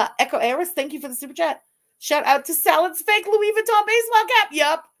 Echo Eris, thank you for the super chat. Shout out to Salad's fake Louis Vuitton baseball cap.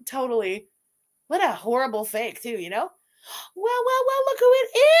 Yup, totally. What a horrible fake, too, you know? Well, look who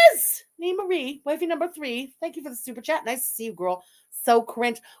it is. Nee Marie, wifey number 3. Thank you for the super chat. Nice to see you, girl. So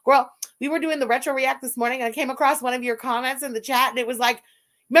cringe. Girl, we were doing the retro react this morning and I came across one of your comments in the chat and it was like,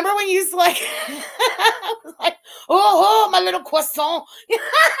 remember when you used to like, like, oh, my little croissant.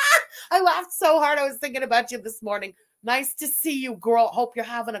 I laughed so hard. I was thinking about you this morning. Nice to see you, girl. Hope you're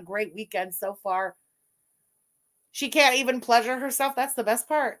having a great weekend so far. She can't even pleasure herself. That's the best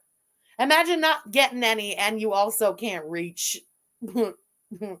part. Imagine not getting any and you also can't reach. Not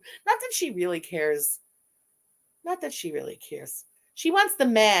that she really cares. Not that she really cares. She wants the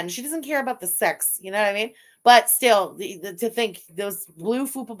man. She doesn't care about the sex. You know what I mean? But still, to think those blue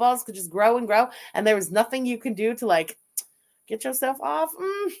fupa balls could just grow and grow and there was nothing you can do to like get yourself off.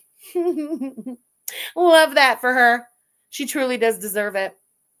 Love that for her. She truly does deserve it.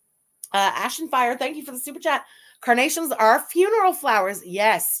 Ash and Fire, thank you for the super chat. Carnations are funeral flowers.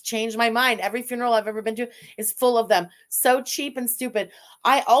 Yes, changed my mind. Every funeral I've ever been to is full of them. So cheap and stupid.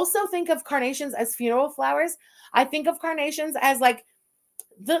 I also think of carnations as funeral flowers. I think of carnations as like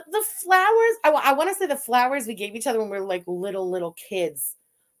the flowers. I want to say the flowers we gave each other when we were like little kids.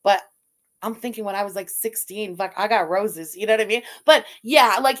 But I'm thinking when I was like 16, like I got roses, you know what I mean? But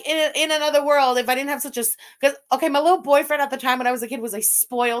yeah, like in another world, if I didn't have such a, because okay, my little boyfriend at the time when I was a kid was a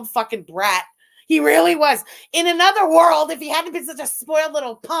spoiled fucking brat. He really was. In another world, if he hadn't been such a spoiled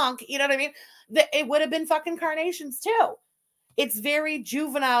little punk, you know what I mean? It would have been fucking carnations too. It's very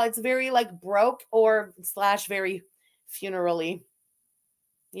juvenile. It's very like broke or / very funeral-y.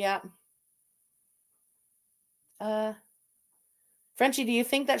 Yeah. Frenchie, do you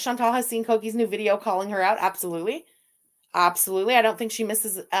think that Chantal has seen Koki's new video calling her out? Absolutely. Absolutely. I don't think she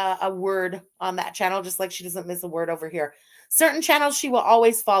misses a word on that channel, just like she doesn't miss a word over here. Certain channels she will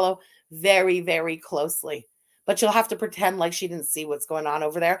always follow very, very closely. But she'll have to pretend like she didn't see what's going on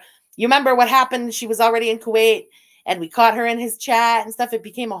over there. You remember what happened? She was already in Kuwait and we caught her in his chat and stuff. It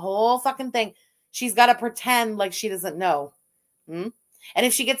became a whole fucking thing. She's got to pretend like she doesn't know. And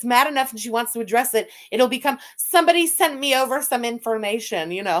if she gets mad enough and she wants to address it, it'll become, somebody sent me over some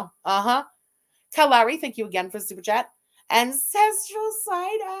information, you know. Kalari, thank you again for the super chat. Ancestral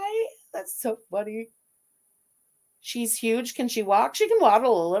side-eye. That's so funny. She's huge. Can she walk? She can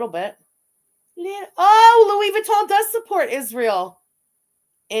waddle a little bit. Oh, Louis Vuitton does support Israel.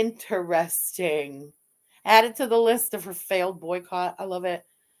 Interesting. Add it to the list of her failed boycott. I love it.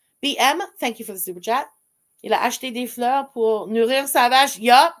 BM, thank you for the super chat. Il a acheté des fleurs pour nourrir sa vache.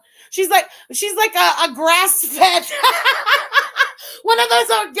 Yup. She's like a grass-fed. One of those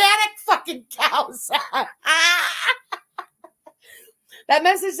organic fucking cows. That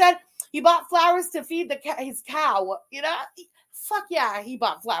message said he bought flowers to feed his cow. You know? Fuck yeah, he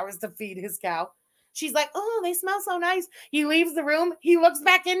bought flowers to feed his cow. She's like, oh, they smell so nice. He leaves the room. He looks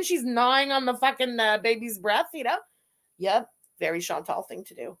back in. She's gnawing on the fucking baby's breath, you know? Yep. Very Chantal thing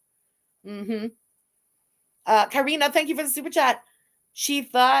to do. Karina, thank you for the super chat. She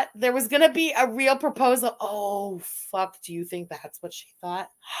thought there was going to be a real proposal. Oh, fuck. Do you think that's what she thought?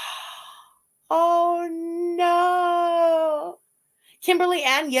 Oh, no. Kimberly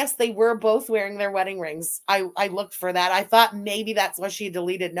Ann, yes, they were both wearing their wedding rings. I looked for that. I thought maybe that's why she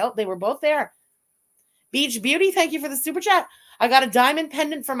deleted. Nope, they were both there. Beach Beauty, thank you for the super chat. I got a diamond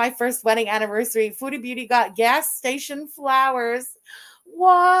pendant for my first wedding anniversary. Foodie Beauty got gas station flowers.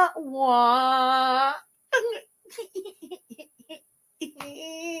 Wah, wah.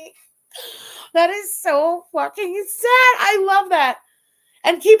 That is so fucking sad. I love that.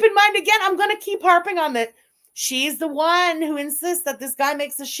 And keep in mind, again, I'm going to keep harping on that. She's the one who insists that this guy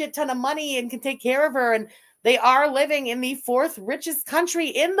makes a shit ton of money and can take care of her. And they are living in the 4th richest country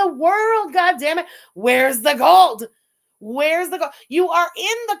in the world. God damn it. Where's the gold? Where's the gold? You are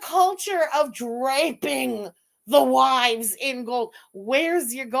in the culture of draping the wives in gold.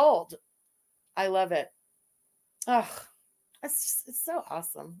 Where's your gold? I love it. Oh, it's so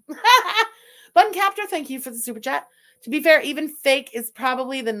awesome. Button Captor, thank you for the super chat. To be fair, even fake is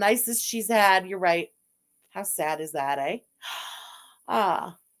probably the nicest she's had. You're right. How sad is that, eh?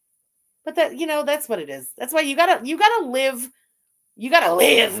 But that, you know, that's what it is. That's why you gotta live You got to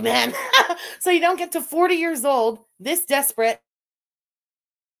live, man. So you don't get to 40 years old, this desperate,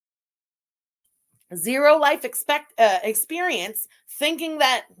 zero life experience, thinking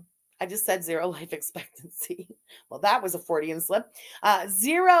that, I just said zero life expectancy. Well, that was a Freudian slip.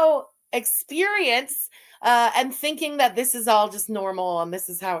 Zero experience and thinking that this is all just normal and this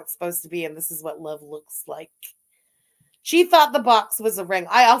is how it's supposed to be and this is what love looks like. She thought the box was a ring.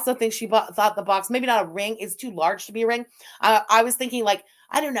 I also think she thought the box, maybe not a ring, is too large to be a ring. I was thinking like,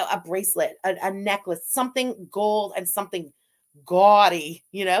 I don't know, a bracelet, a necklace, something gold and something gaudy,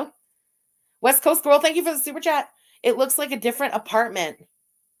 you know? West Coast Girl, thank you for the super chat. It looks like a different apartment.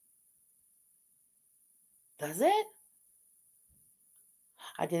 Does it?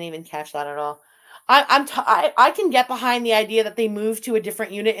 I didn't even catch that at all. I can get behind the idea that they moved to a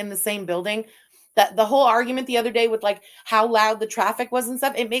different unit in the same building. That the whole argument the other day with like how loud the traffic was and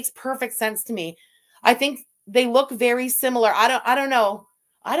stuff, it makes perfect sense to me. I think they look very similar. I don't know.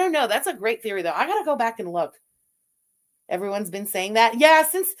 I don't know. That's a great theory though. I got to go back and look. Everyone's been saying that. Yeah,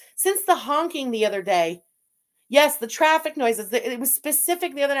 since the honking the other day. Yes, the traffic noises. It was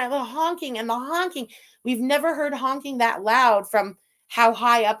specific the other night. The honking and the honking. We've never heard honking that loud from how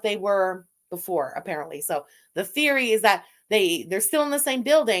high up they were before, apparently. So the theory is that they're still in the same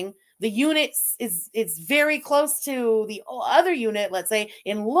building. The unit is very close to the other unit, let's say,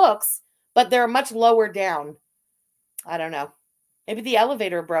 in looks, but they're much lower down. I don't know. Maybe the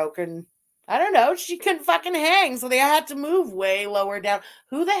elevator broke and I don't know. She couldn't fucking hang, so they had to move way lower down.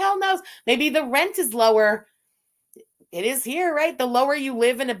 Who the hell knows? Maybe the rent is lower. It is here, right? The lower you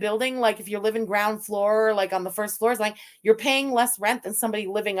live in a building, like if you're living ground floor, like on the first floors, like you're paying less rent than somebody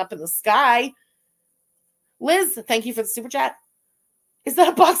living up in the sky. Liz, thank you for the super chat. Is that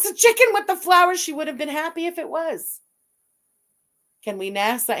a box of chicken with the flowers? She would have been happy if it was. Can we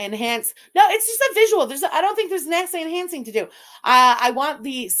NASA enhance? No, it's just a visual. I don't think there's NASA enhancing to do. I want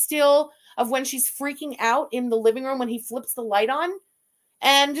the still of when she's freaking out in the living room when he flips the light on.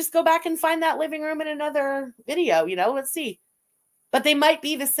 And just go back and find that living room in another video, you know, let's see. But they might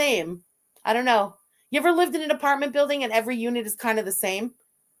be the same. I don't know. You ever lived in an apartment building and every unit is kind of the same?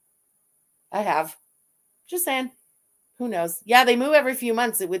 I have. Just saying. Who knows? Yeah, they move every few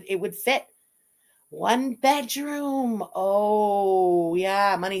months. It would fit. 1 bedroom. Oh,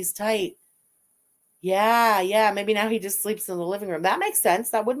 yeah, money's tight. Yeah. Maybe now he just sleeps in the living room. That makes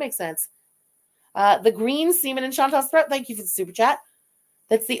sense. That would make sense. The green semen and Chantal's throat. Thank you for the super chat.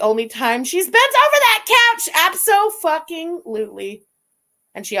 That's the only time she's bent over that couch. Abso-fucking-lutely.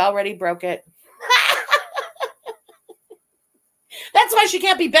 And she already broke it. That's why she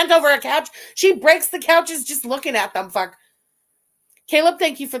can't be bent over a couch. She breaks the couches just looking at them. Fuck. Caleb,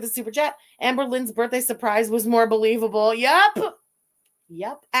 thank you for the super chat. Amber Lynn's birthday surprise was more believable. Yup.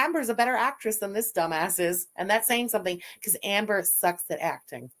 Amber's a better actress than this dumbass is. And that's saying something because Amber sucks at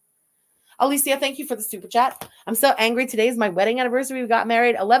acting. Alicia, thank you for the super chat. I'm so angry. Today is my wedding anniversary. We got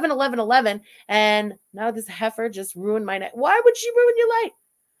married 11/11/11, and now this heifer just ruined my night. Why would she ruin your light?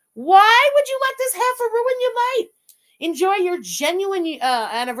 Why would you let this heifer ruin your light? Enjoy your genuine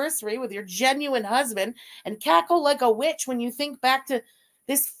anniversary with your genuine husband and cackle like a witch when you think back to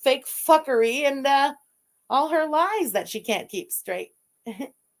this fake fuckery and all her lies that she can't keep straight.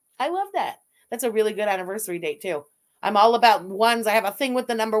 I love that. That's a really good anniversary date, too. I'm all about ones. I have a thing with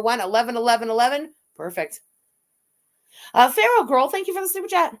the number 1, 11/11/11. Perfect. Pharaoh Girl, thank you for the super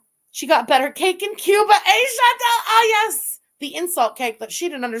chat. She got better cake in Cuba. Hey, Chantal. Oh, yes. The insult cake that she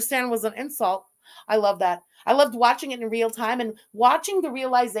didn't understand was an insult. I love that. I loved watching it in real time and watching the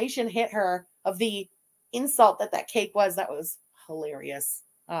realization hit her of the insult that cake was. That was hilarious.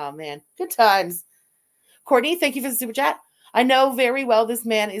 Oh, man. Good times. Courtney, thank you for the super chat. I know very well this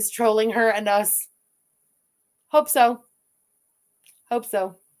man is trolling her and us. Hope so. I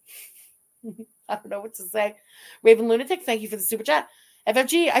don't know what to say. Raven Lunatic, thank you for the super chat.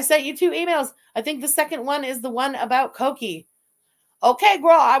 FFG, I sent you 2 emails. I think the second one is the one about Koki. Okay,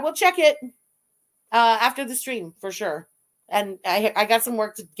 girl, I will check it after the stream for sure. And I got some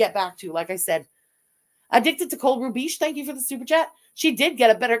work to get back to, like I said. Addicted to Cold Rubish, thank you for the super chat. She did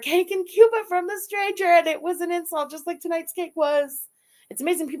get a better cake in Cuba from the stranger, and it was an insult, just like tonight's cake was. It's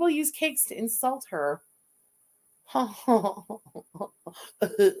amazing people use cakes to insult her.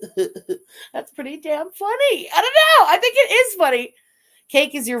 That's pretty damn funny. I don't know. I think it is funny.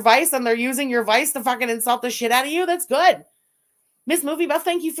 Cake is your vice, and they're using your vice to fucking insult the shit out of you. That's good. Miss Movie Buff,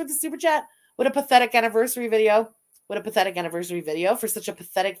 thank you for the super chat. What a pathetic anniversary video. What a pathetic anniversary video for such a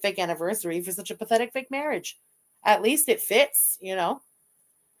pathetic fake anniversary, for such a pathetic fake marriage. At least it fits, you know.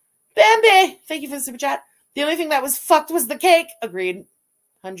 Bambi, thank you for the super chat. The only thing that was fucked was the cake. Agreed.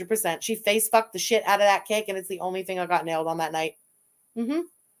 100%. She face fucked the shit out of that cake, and it's the only thing I got nailed on that night.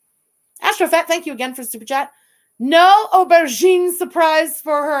 Astrofat, thank you again for super chat. No aubergine surprise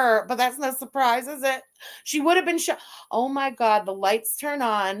for her, but that's no surprise, is it? She would have been shocked. Oh my God, the lights turn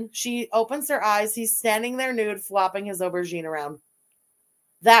on. She opens her eyes. He's standing there nude, flopping his aubergine around.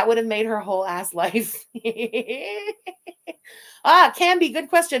 That would have made her whole ass life. Canby, good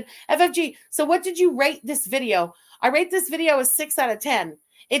question. FFG, so what did you rate this video? I rate this video a 6 out of 10.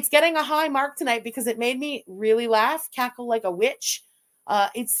 It's getting a high mark tonight because it made me really laugh, cackle like a witch.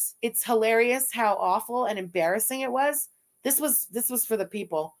 It's hilarious how awful and embarrassing it was. This was for the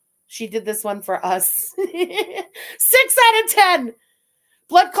people. She did this one for us. 6 out of 10.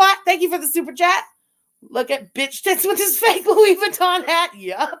 Blood Clot, thank you for the super chat. Look at bitch tits with his fake Louis Vuitton hat.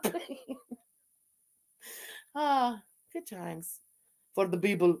 Yup. Good times. For the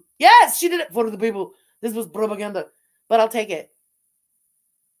people. Yes, she did it for the people. This was propaganda. But I'll take it.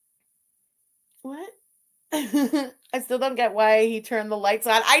 What? I still don't get why he turned the lights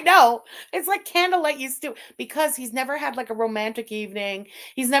on. I know. It's like candlelight used to. Because he's never had like a romantic evening.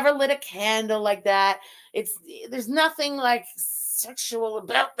 He's never lit a candle like that. There's nothing like sexual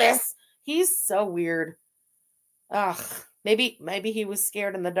about this. He's so weird. Ugh. Maybe he was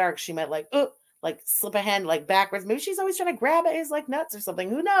scared in the dark. She might like slip a hand like backwards. Maybe she's always trying to grab at his like nuts or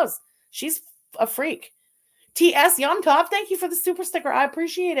something. Who knows? She's a freak. TS Yom Tov, thank you for the super sticker. I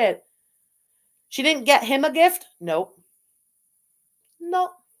appreciate it. She didn't get him a gift? Nope.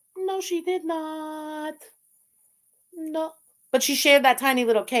 No, she did not. No. But she shared that tiny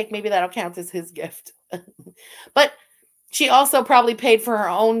little cake. Maybe that'll count as his gift. But she also probably paid for her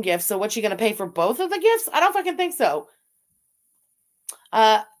own gift. So what's she going to pay for both of the gifts? I don't fucking think so.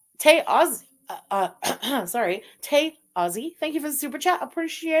 Tay Ozzy. Tay Ozzy. Thank you for the super chat.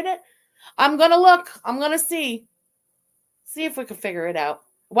 Appreciate it. I'm going to look. I'm going to see. See if we can figure it out.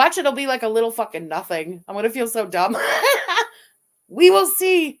 Watch, it'll be like a little fucking nothing. I'm going to feel so dumb. We will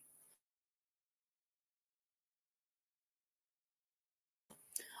see.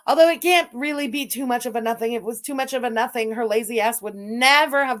 Although it can't really be too much of a nothing. If it was too much of a nothing, her lazy ass would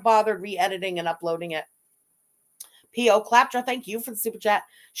never have bothered re-editing and uploading it. P.O. Claptra, thank you for the super chat.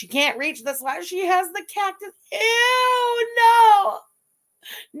 She can't reach this one. She has the cactus. Ew, no.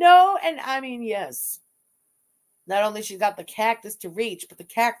 No, and I mean, yes. Not only she's got the cactus to reach, but the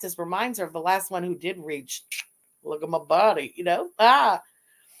cactus reminds her of the last one who did reach. Look at my body, you know?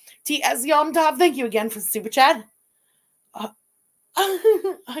 T.S. Yom Tov, thank you again for the super chat.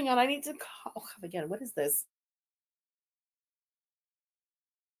 Hang on, I need to call again. What is this?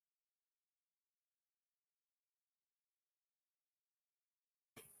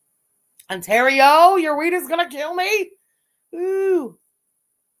 Ontario, your weed is gonna kill me. Ooh.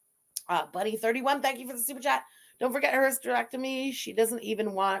 Buddy 31, thank you for the super chat. Don't forget her hysterectomy. She doesn't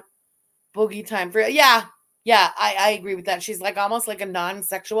even want boogie time for it. Yeah, I agree with that. She's like almost like a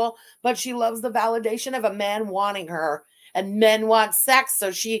non-sexual, but she loves the validation of a man wanting her. And men want sex,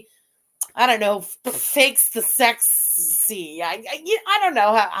 so she, I don't know, fakes the sexy. I don't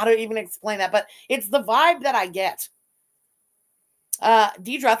know how to even explain that, but it's the vibe that I get.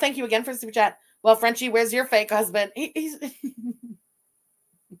 Deidre, thank you again for the super chat. Well, Frenchie, where's your fake husband? He's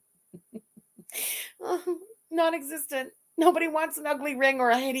non-existent. Nobody wants an ugly ring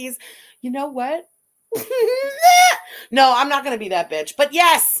or a Hades. You know what? No, I'm not going to be that bitch. But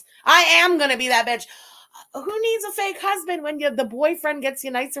yes, I am going to be that bitch. Who needs a fake husband when the boyfriend gets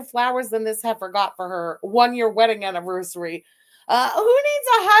you nicer flowers than this heifer got for her 1-year wedding anniversary? Who needs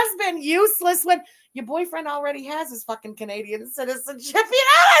a husband? Useless when your boyfriend already has his fucking Canadian citizenship. You know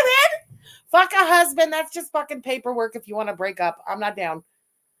what I mean? Fuck a husband. That's just fucking paperwork if you want to break up. I'm not down.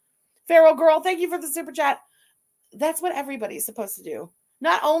 Pharaoh Girl, thank you for the super chat. That's what everybody's supposed to do.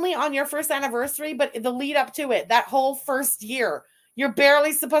 Not only on your first anniversary, but the lead up to it. That whole first year. You're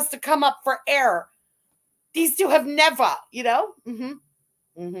barely supposed to come up for air. These two have never, you know?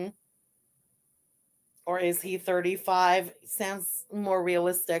 Or is he 35? Sounds more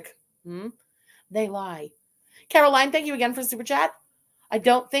realistic. They lie. Caroline, thank you again for super chat. I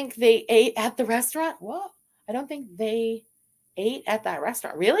don't think they ate at the restaurant. What? I don't think they ate at that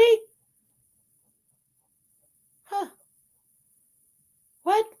restaurant. Really? Huh.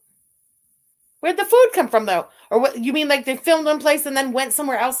 What? Where'd the food come from, though? Or what? You mean like they filmed one place and then went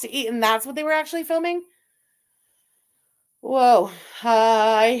somewhere else to eat, and that's what they were actually filming? Whoa.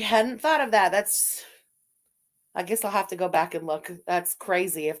 I hadn't thought of that. I guess I'll have to go back and look. That's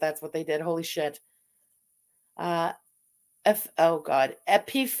crazy if that's what they did. Holy shit. Oh, God.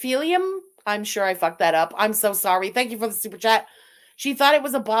 Epithelium? I'm sure I fucked that up. I'm so sorry. Thank you for the super chat. She thought it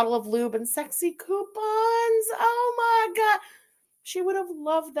was a bottle of lube and sexy coupons. Oh, my God. She would have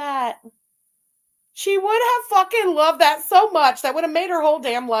loved that. She would have fucking loved that so much. That would have made her whole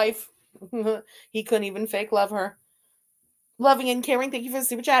damn life. He couldn't even fake love her. Loving and caring. Thank you for the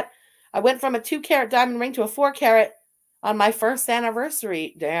super chat. I went from a 2-carat diamond ring to a 4-carat on my first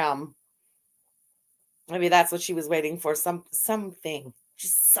anniversary. Damn. Maybe that's what she was waiting for. Something.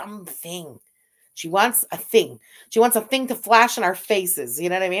 Just something. She wants a thing. She wants a thing to flash in our faces. You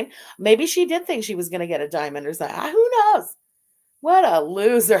know what I mean? Maybe she did think she was going to get a diamond or something. Who knows? What a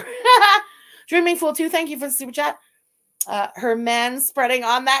loser. Dreaming Fool 2, thank you for the super chat. Her man spreading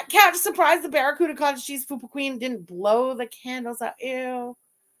on that couch. Surprised the Barracuda Cottage Cheese Fupa Queen didn't blow the candles out. Ew.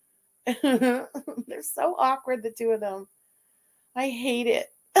 They're so awkward, the two of them. I hate it.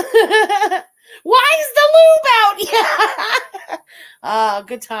 Why is the lube out? Yeah.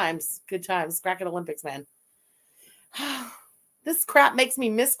 Good times. Good times. Cracked Olympics, man. This crap makes me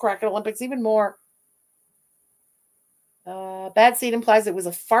miss Cracked Olympics even more. Bad seed implies it was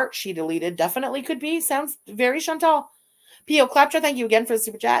a fart she deleted. Definitely could be. Sounds very Chantal. P.O. Claptrap, thank you again for the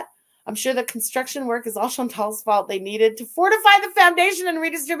super chat. I'm sure the construction work is all Chantal's fault. They needed to fortify the foundation and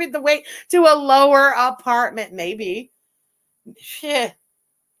redistribute the weight to a lower apartment. Maybe. Yeah.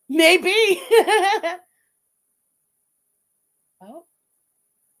 Maybe. Oh.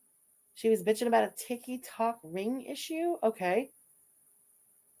 She was bitching about a TikTok ring issue? Okay.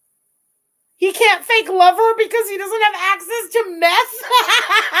 He can't fake love her because he doesn't have access to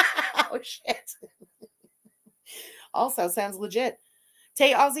meth? Oh, shit. Also, sounds legit.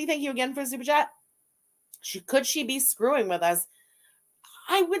 Tay Aussie, thank you again for the super chat. Could she be screwing with us?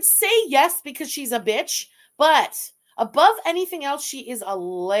 I would say yes because she's a bitch, but above anything else, she is a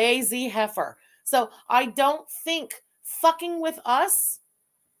lazy heifer. So I don't think fucking with us,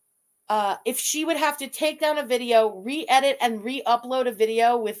 if she would have to take down a video, re-edit, and re-upload a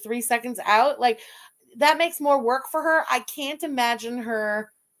video with 3 seconds out, like, that makes more work for her. I can't imagine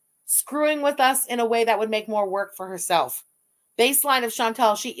her screwing with us in a way that would make more work for herself. Baseline of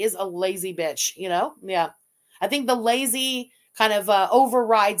Chantal, she is a lazy bitch, you know? Yeah. I think the lazy kind of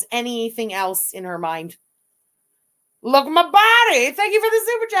overrides anything else in her mind. Look at my body. Thank you for the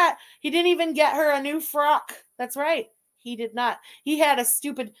super chat. He didn't even get her a new frock. That's right. He did not. He had a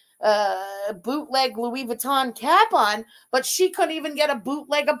stupid bootleg Louis Vuitton cap on, but she couldn't even get a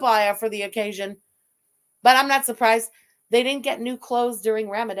bootleg abaya for the occasion. But I'm not surprised. They didn't get new clothes during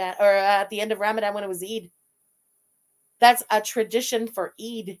Ramadan or at the end of Ramadan when it was Eid. That's a tradition for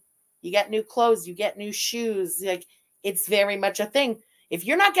Eid. You get new clothes, you get new shoes. Like, it's very much a thing. If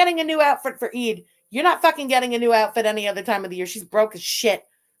you're not getting a new outfit for Eid, you're not fucking getting a new outfit any other time of the year. She's broke as shit.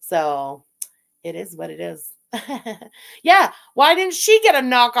 So it is what it is. Yeah. Why didn't she get a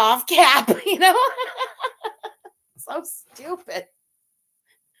knockoff cap? You know? So stupid.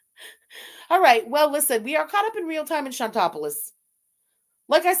 All right. Well, listen, we are caught up in real time in Shantopolis.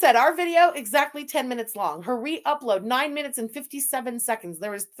 Like I said, our video exactly 10 minutes long. Her re-upload 9 minutes and 57 seconds.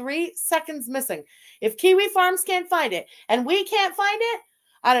 There is 3 seconds missing. If Kiwi Farms can't find it and we can't find it,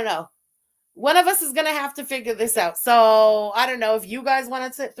 I don't know. One of us is going to have to figure this out. So I don't know if you guys want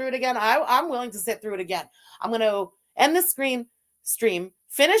to sit through it again. I'm willing to sit through it again. I'm going to end the stream,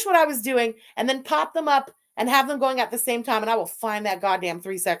 finish what I was doing, and then pop them up and have them going at the same time. And I will find that goddamn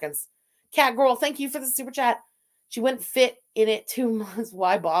 3 seconds. Cat Gorl, thank you for the super chat. She wouldn't fit in it 2 months.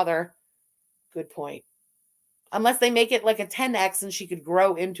 Why bother? Good point. Unless they make it like a 10x and she could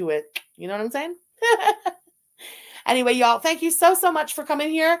grow into it. You know what I'm saying? Anyway, y'all, thank you so much for coming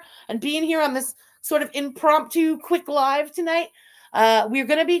here and being here on this sort of impromptu quick live tonight. We're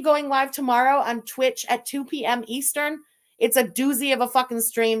going to be going live tomorrow on Twitch at 2 p.m. Eastern. It's a doozy of a fucking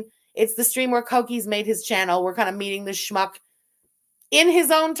stream. It's the stream where Koki's made his channel. We're kind of meeting the schmuck in his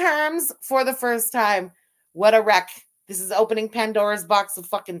own terms for the first time. What a wreck. This is opening Pandora's box of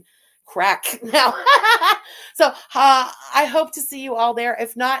fucking crack now. So I hope to see you all there.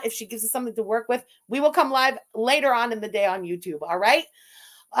 If not, if she gives us something to work with, we will come live later on in the day on YouTube. All right.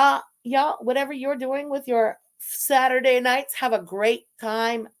 Y'all, whatever you're doing with your Saturday nights, have a great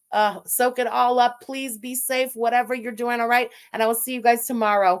time. Soak it all up. Please be safe, whatever you're doing. All right. And I will see you guys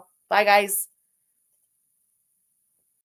tomorrow. Bye, guys.